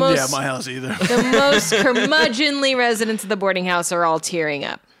house. The And most, my house either. the most curmudgeonly residents of the boarding house are all tearing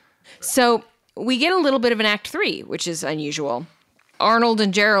up. So we get a little bit of an Act 3, which is unusual. Arnold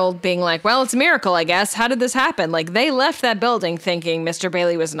and Gerald being like, well, it's a miracle, I guess. How did this happen? Like, they left that building thinking Mr.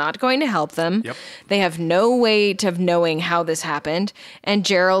 Bailey was not going to help them. Yep. They have no way of knowing how this happened. And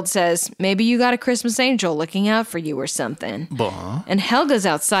Gerald says, maybe you got a Christmas angel looking out for you or something. Bah. And Helga's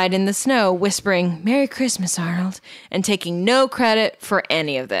outside in the snow whispering, Merry Christmas, Arnold, and taking no credit for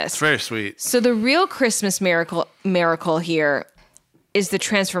any of this. Very sweet. So the real Christmas miracle here is the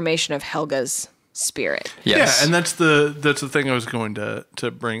transformation of Helga's spirit. Yes. Yeah, and that's the thing I was going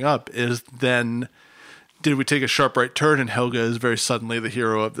to bring up is then did we take a sharp right turn and Helga is very suddenly the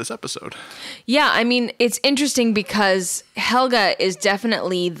hero of this episode? Yeah, I mean, it's interesting because Helga is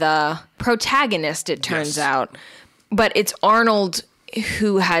definitely the protagonist, it turns Yes. out, but it's Arnold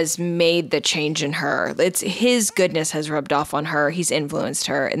who has made the change in her. It's his goodness has rubbed off on her. He's influenced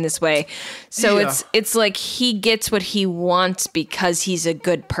her in this way. So Yeah. it's like he gets what he wants because he's a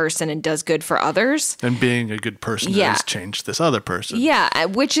good person and does good for others. And being a good person Yeah. has changed this other person. Yeah,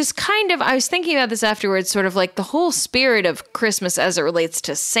 which is kind of, I was thinking about this afterwards, sort of like the whole spirit of Christmas as it relates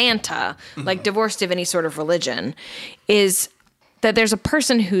to Santa, like divorced of any sort of religion, is that there's a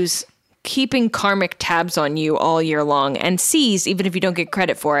person who's keeping karmic tabs on you all year long and sees, even if you don't get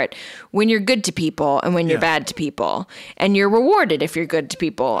credit for it, when you're good to people and when you're Yeah. bad to people. And you're rewarded if you're good to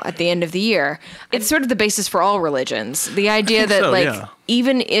people at the end of the year. It's sort of the basis for all religions. The idea that, so, like, yeah.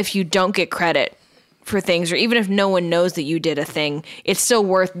 even if you don't get credit for things, or even if no one knows that you did a thing, it's still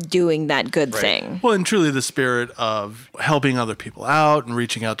worth doing that good thing. Well, and truly the spirit of helping other people out and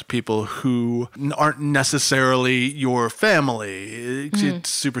reaching out to people who aren't necessarily your family. It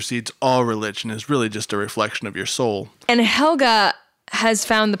supersedes all religion. Is really just a reflection of your soul. And Helga has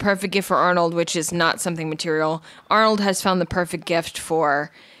found the perfect gift for Arnold, which is not something material. Arnold has found the perfect gift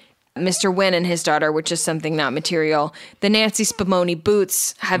for Mr. Wynn and his daughter, which is something not material. The Nancy Spumoni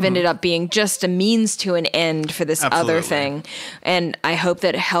boots have ended up being just a means to an end for this other Absolutely. thing. And I hope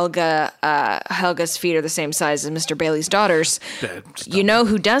that Helga's feet are the same size as Mr. Bailey's daughter's. You know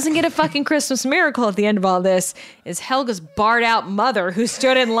who doesn't get a fucking Christmas miracle at the end of all this is Helga's barred out mother who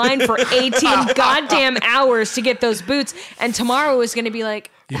stood in line for 18 goddamn hours to get those boots. And tomorrow is going to be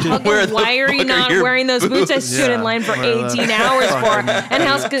like, Helga, why are you not wearing those boots I stood in line for 18 hours for? And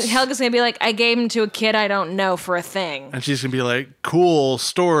Helga's going to be like, I gave them to a kid I don't know for a thing. And she's going to be like, cool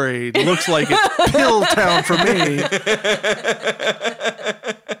story. Looks like it's Pill Town for me.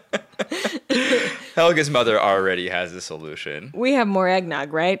 Helga's mother already has a solution. We have more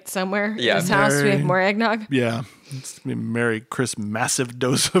eggnog, right? Somewhere Yeah. in this house, we have more eggnog. Yeah. It's gonna be Merry Chris massive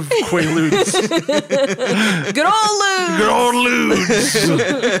dose of Quaaludes. Good old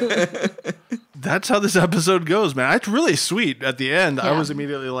Ludes. That's how this episode goes, man. It's really sweet at the end. I was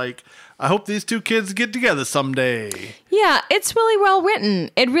immediately like, I hope these two kids get together someday. Yeah, it's really well written.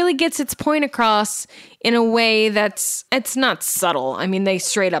 It really gets its point across in a way it's not subtle. I mean, they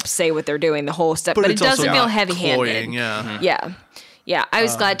straight up say what they're doing the whole step, but it it's also doesn't feel not heavy-handed. cloying, yeah. Yeah. Yeah, I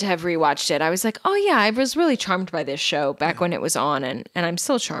was glad to have rewatched it. I was like, oh yeah, I was really charmed by this show back when it was on, and I'm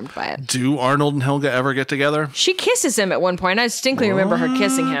still charmed by it. Do Arnold and Helga ever get together? She kisses him at one point. I distinctly remember her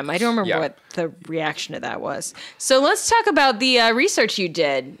kissing him. I don't remember Yeah. what the reaction to that was. So let's talk about the research you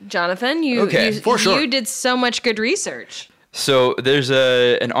did, Jonathan. You did so much good research. So there's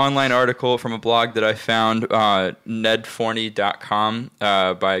an online article from a blog that I found, nedforney.com,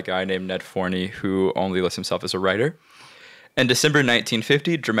 by a guy named Ned Forney, who only lists himself as a writer. In December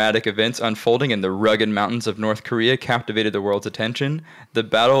 1950, dramatic events unfolding in the rugged mountains of North Korea captivated the world's attention. The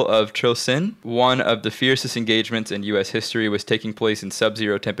Battle of Chosin, one of the fiercest engagements in U.S. history, was taking place in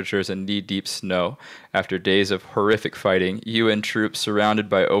sub-zero temperatures and knee-deep snow. After days of horrific fighting, UN troops, surrounded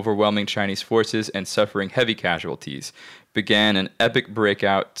by overwhelming Chinese forces and suffering heavy casualties, began an epic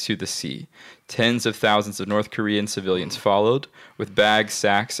breakout to the sea. Tens of thousands of North Korean civilians followed, with bags,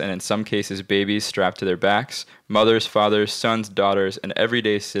 sacks, and in some cases babies strapped to their backs. Mothers, fathers, sons, daughters, and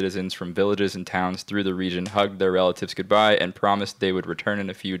everyday citizens from villages and towns through the region hugged their relatives goodbye and promised they would return in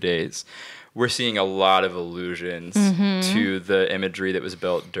a few days. We're seeing a lot of allusions to the imagery that was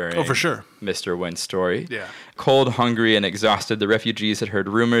built during for sure. Mr. Wynn's story. Yeah. Cold, hungry, and exhausted, the refugees had heard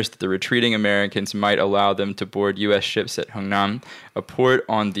rumors that the retreating Americans might allow them to board U.S. ships at Hungnam, a port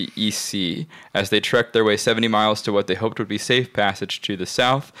on the East Sea. As they trekked their way 70 miles to what they hoped would be safe passage to the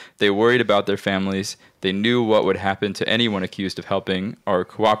south, they worried about their families. They knew what would happen to anyone accused of helping or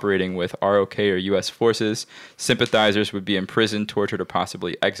cooperating with ROK or U.S. forces. Sympathizers would be imprisoned, tortured, or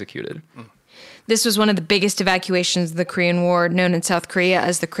possibly executed. This was one of the biggest evacuations of the Korean War, known in South Korea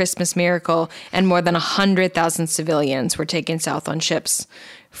as the Christmas Miracle, and more than 100,000 civilians were taken south on ships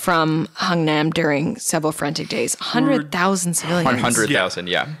from Hungnam during several frantic days. 100,000 civilians. 100,000,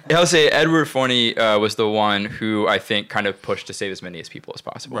 yeah. I'll say Edward Forney was the one who I think kind of pushed to save as many as people as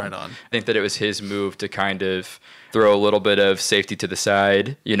possible. Right on. I think that it was his move to kind of throw a little bit of safety to the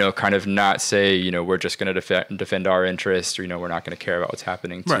side, kind of not say, we're just going to defend our interests, or, we're not going to care about what's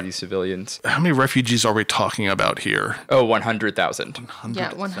happening to these civilians. How many refugees are we talking about here? Oh, 100,000.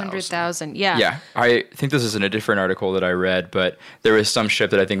 Yeah, 100,000. Yeah. Yeah. I think this is in a different article that I read, but there was some ship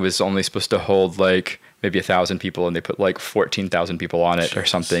that I think was only supposed to hold maybe 1,000 people, and they put 14,000 people on it or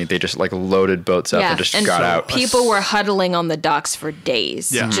something. They just loaded boats up and just got out. People were huddling on the docks for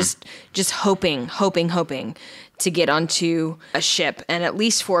days, Yeah. just hoping to get onto a ship, and at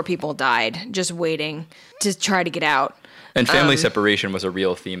least 4 people died just waiting to try to get out. And family separation was a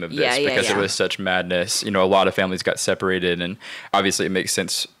real theme of this because it was such madness. A lot of families got separated, and obviously it makes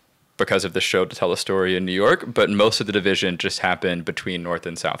sense because of the show to tell a story in New York, but most of the division just happened between North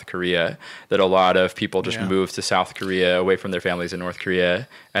and South Korea, that a lot of people just moved to South Korea away from their families in North Korea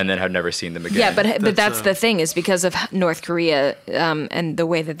and then have never seen them again. Yeah, but that's the thing, is because of North Korea and the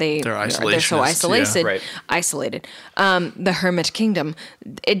way that they're so isolated. The Hermit Kingdom,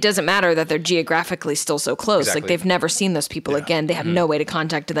 it doesn't matter that they're geographically still so close. Exactly. They've never seen those people again. They have no way to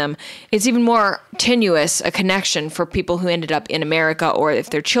contact them. It's even more tenuous a connection for people who ended up in America, or if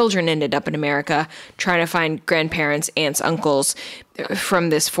their children ended up in America, trying to find grandparents, aunts, uncles from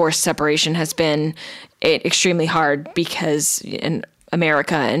this forced separation has been extremely hard, because in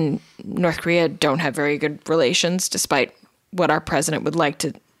America and North Korea don't have very good relations, despite what our president would like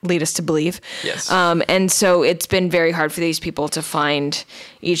to lead us to believe. Yes. And so it's been very hard for these people to find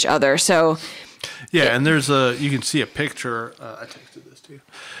each other. So and you can see a picture. I texted this to you.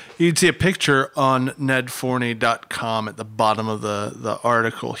 You can see a picture on nedforney.com at the bottom of the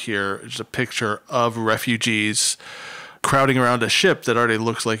article here. It's a picture of refugees crowding around a ship that already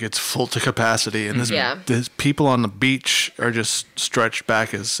looks like it's full to capacity. And this people on the beach are just stretched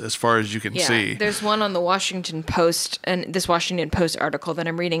back as far as you can see. There's one on the Washington Post, and this Washington Post article that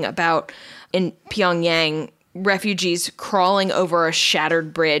I'm reading about in Pyongyang. refugees crawling over a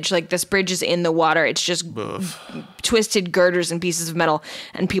shattered bridge. Like, this bridge is in the water. It's just twisted girders and pieces of metal,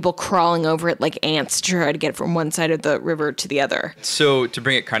 and people crawling over it like ants to try to get from one side of the river to the other. So to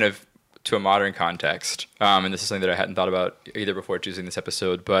bring it kind of to a modern context, and this is something that I hadn't thought about either before choosing this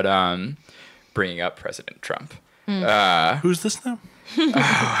episode, but bringing up President Trump. Who's this now?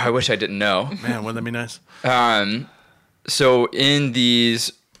 I wish I didn't know. Man, wouldn't that be nice? So in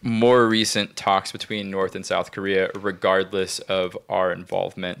these more recent talks between North and South Korea, regardless of our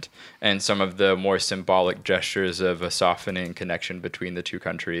involvement and some of the more symbolic gestures of a softening connection between the two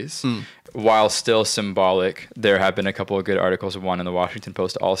countries, while still symbolic, there have been a couple of good articles, one in the Washington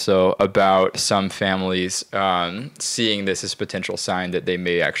Post also, about some families seeing this as a potential sign that they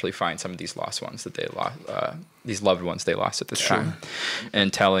may actually find some of these lost ones that they lost, these loved ones they lost at this time,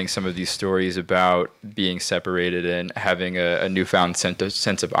 and telling some of these stories about being separated and having a newfound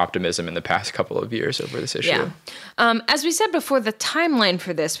sense of optimism in the past couple of years over this issue. Yeah. As we said before, the timeline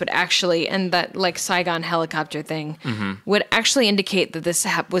for this would actually, and that like Saigon helicopter thing, would actually indicate that this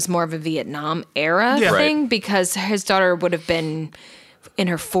was more of a Vietnam era thing, because his daughter would have been in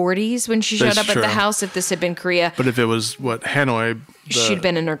her 40s when she showed up at the house if this had been Korea. But if it was, Hanoi... she'd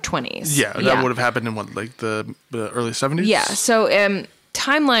been in her 20s. Yeah, that would have happened in the early 70s? Yeah, so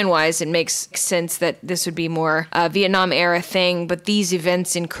timeline-wise, it makes sense that this would be more a Vietnam-era thing, but these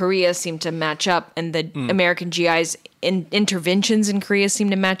events in Korea seem to match up, and the American GI's interventions in Korea seem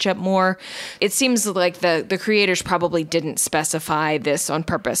to match up more. It seems like the creators probably didn't specify this on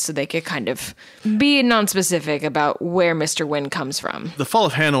purpose, so they could kind of be non-specific about where Mr. Win comes from. The fall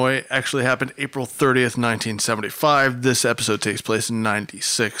of Hanoi actually happened April 30th, 1975. This episode takes place in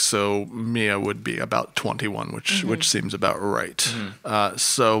 96, so Mia would be about 21, which seems about right.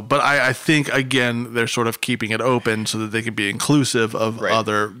 But I think, again, they're sort of keeping it open so that they can be inclusive of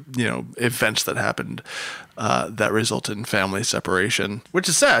other, events that happened that result in family separation, which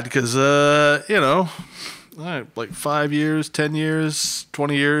is sad because, like 5 years, 10 years,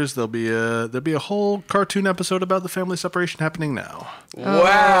 20 years, there'll be a whole cartoon episode about the family separation happening now.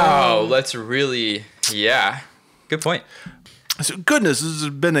 Wow, let's really, good point. So goodness, this has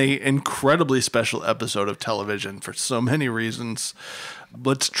been an incredibly special episode of television for so many reasons.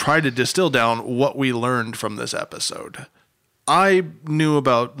 Let's try to distill down what we learned from this episode. I knew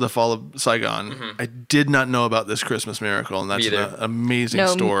about the fall of Saigon. I did not know about this Christmas miracle, and that's an amazing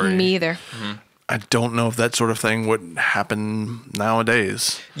story. Me either. I don't know if that sort of thing would happen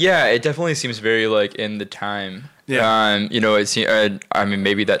nowadays. Yeah, it definitely seems very like in the time. Yeah.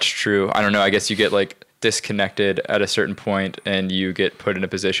 Maybe that's true. I don't know. I guess you get like disconnected at a certain point, and you get put in a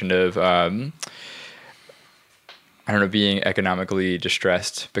position of being economically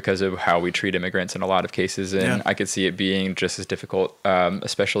distressed because of how we treat immigrants in a lot of cases. And I could see it being just as difficult,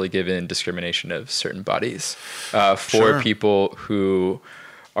 especially given discrimination of certain bodies for people who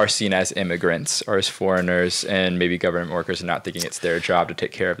are seen as immigrants or as foreigners and maybe government workers and not thinking it's their job to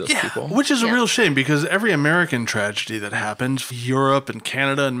take care of those people. Which is a real shame because every American tragedy that happens, Europe and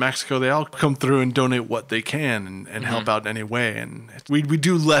Canada and Mexico, they all come through and donate what they can and help out in any way. And we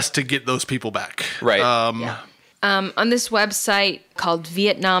do less to get those people back. Right. On this website called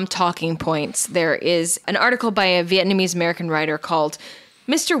Vietnam Talking Points, there is an article by a Vietnamese American writer called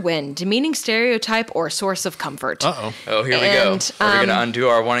Mr. Win, Demeaning Stereotype or Source of Comfort. Oh, here we go. Are we going to undo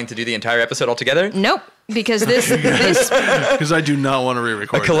our wanting to do the entire episode altogether? Nope. Because this because I do not want to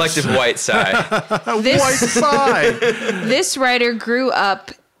re-record a collective white sigh. White sigh. This writer grew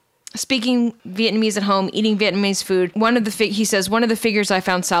up speaking Vietnamese at home, eating Vietnamese food. He says, one of the figures I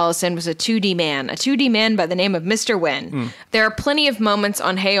found solace in was a 2D man by the name of Mr. Win. There are plenty of moments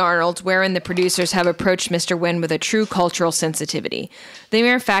on Hey Arnold wherein the producers have approached Mr. Win with a true cultural sensitivity. The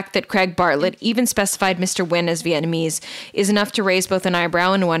mere fact that Craig Bartlett even specified Mr. Win as Vietnamese is enough to raise both an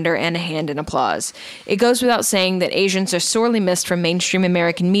eyebrow in wonder and a hand in applause. It goes without saying that Asians are sorely missed from mainstream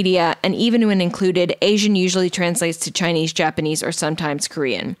American media, and even when included, Asian usually translates to Chinese, Japanese, or sometimes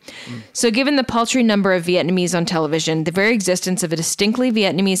Korean. So given the paltry number of Vietnamese on television, the very existence of a distinctly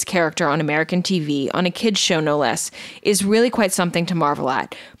Vietnamese character on American TV, on a kid's show no less, is really quite something to marvel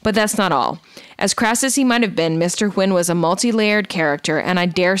at. But that's not all. As crass as he might have been, Mr. Win was a multi-layered character, and I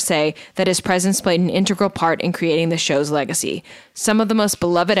dare say that his presence played an integral part in creating the show's legacy. Some of the most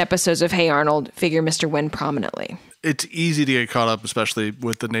beloved episodes of Hey Arnold figure Mr. Win prominently. It's easy to get caught up, especially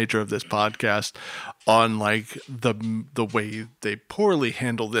with the nature of this podcast, on like the way they poorly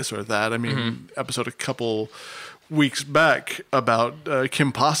handle this or that. I mean, episode a couple weeks back about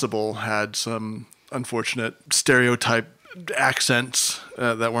Kim Possible had some unfortunate stereotype accents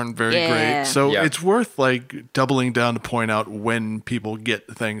that weren't very great. So it's worth like doubling down to point out when people get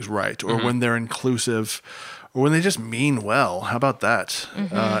things right or when they're inclusive or when they just mean well. How about that?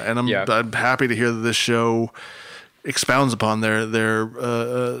 And I'm happy to hear that this show expounds upon their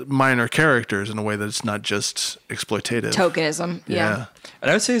minor characters in a way that's not just exploitative. Tokenism. Yeah. And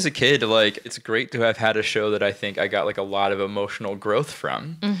I would say as a kid, like, it's great to have had a show that I think I got like a lot of emotional growth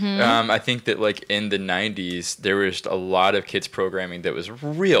from. I think that like in the 90s, there was a lot of kids programming that was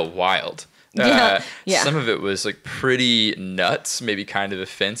real wild. Some of it was like pretty nuts, maybe kind of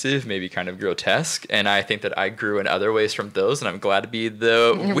offensive, maybe kind of grotesque. And I think that I grew in other ways from those. And I'm glad to be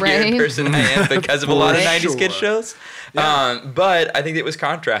the weird person I am because of a lot of 90s kid shows. But I think it was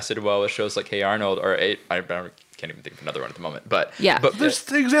contrasted well with shows like Hey Arnold or I can't even think of another one at the moment. But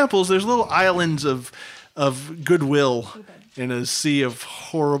there's examples. There's little islands of goodwill in a sea of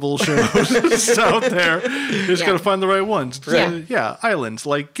horrible shows out there. You just got to find the right ones. Yeah, islands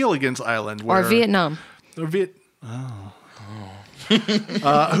like Gilligan's Island. Or Vietnam. Who do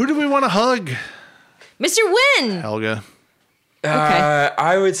we want to hug? Mr. Wynn. Helga.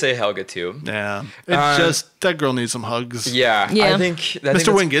 I would say Helga too. Yeah. It's just that girl needs some hugs. Yeah. I think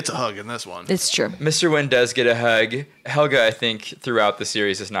Mr. Wynn gets a hug in this one. It's true. Mr. Wynn does get a hug. Helga, I think, throughout the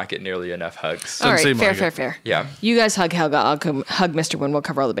series does not get nearly enough hugs. All right, fair. Yeah. You guys hug Helga. I'll hug Mr. Wynn. We'll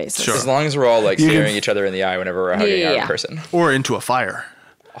cover all the bases. As long as we're all like staring each other in the eye whenever we're hugging our person. Or into a fire.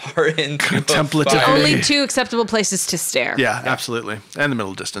 Or into Contemplative. a fire. Only two acceptable places to stare. Yeah, absolutely. And the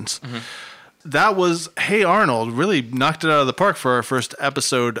middle distance. That was Hey Arnold. Really knocked it out of the park for our first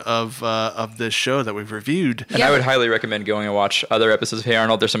episode of this show that we've reviewed. And I would highly recommend going and watch other episodes of Hey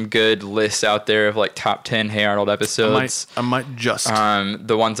Arnold. There's some good lists out there of like top 10 Hey Arnold episodes. I might just.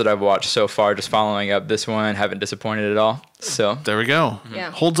 The ones that I've watched so far, just following up this one, haven't disappointed at all. So there we go. Yeah.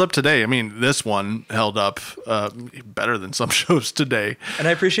 Holds up today. I mean, this one held up better than some shows today. And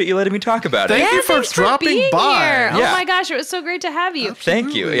I appreciate you letting me talk about it. Thank you for dropping by. Here. Yeah. Oh my gosh, it was so great to have you.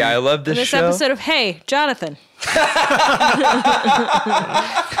 Thank you. Yeah, I love this show. Episode of Hey, Jonathan.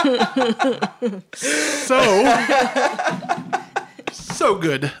 So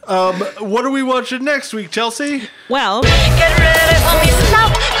good. What are we watching next week, Chelsea? Well, Get ready for me slow,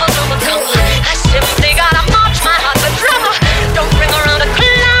 'cause overcome. I simply gotta march my heart with drama. Don't bring around a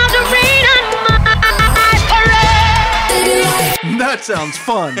cloud of rain on my parade. That sounds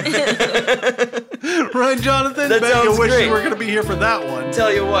fun. Right, Jonathan? That Bet you sounds wish great. you were going to be here for that one.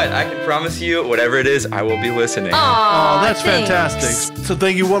 Tell you what, I can promise you, whatever it is, I will be listening. Oh, that's thanks. fantastic. So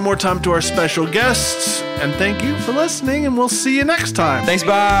thank you one more time to our special guests. And thank you for listening, and we'll see you next time. Thanks,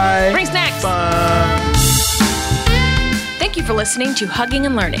 bye. bring snacks. Bye. Thank you for listening to Hugging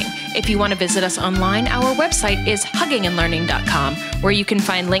and Learning. If you want to visit us online, our website is huggingandlearning.com, where you can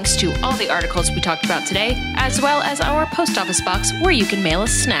find links to all the articles we talked about today, as well as our post office box where you can mail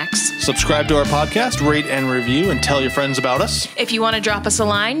us snacks. Subscribe to our podcast, rate and review, and tell your friends about us. If you want to drop us a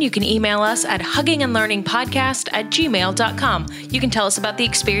line, you can email us at huggingandlearningpodcast@gmail.com. You can tell us about the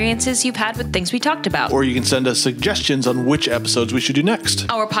experiences you've had with things we talked about. Or you can send us suggestions on which episodes we should do next.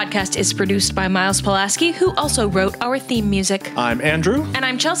 Our podcast is produced by Miles Pulaski, who also wrote our theme music. I'm Andrew. And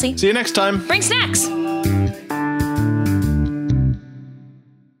I'm Chelsea. See you next time. Bring snacks!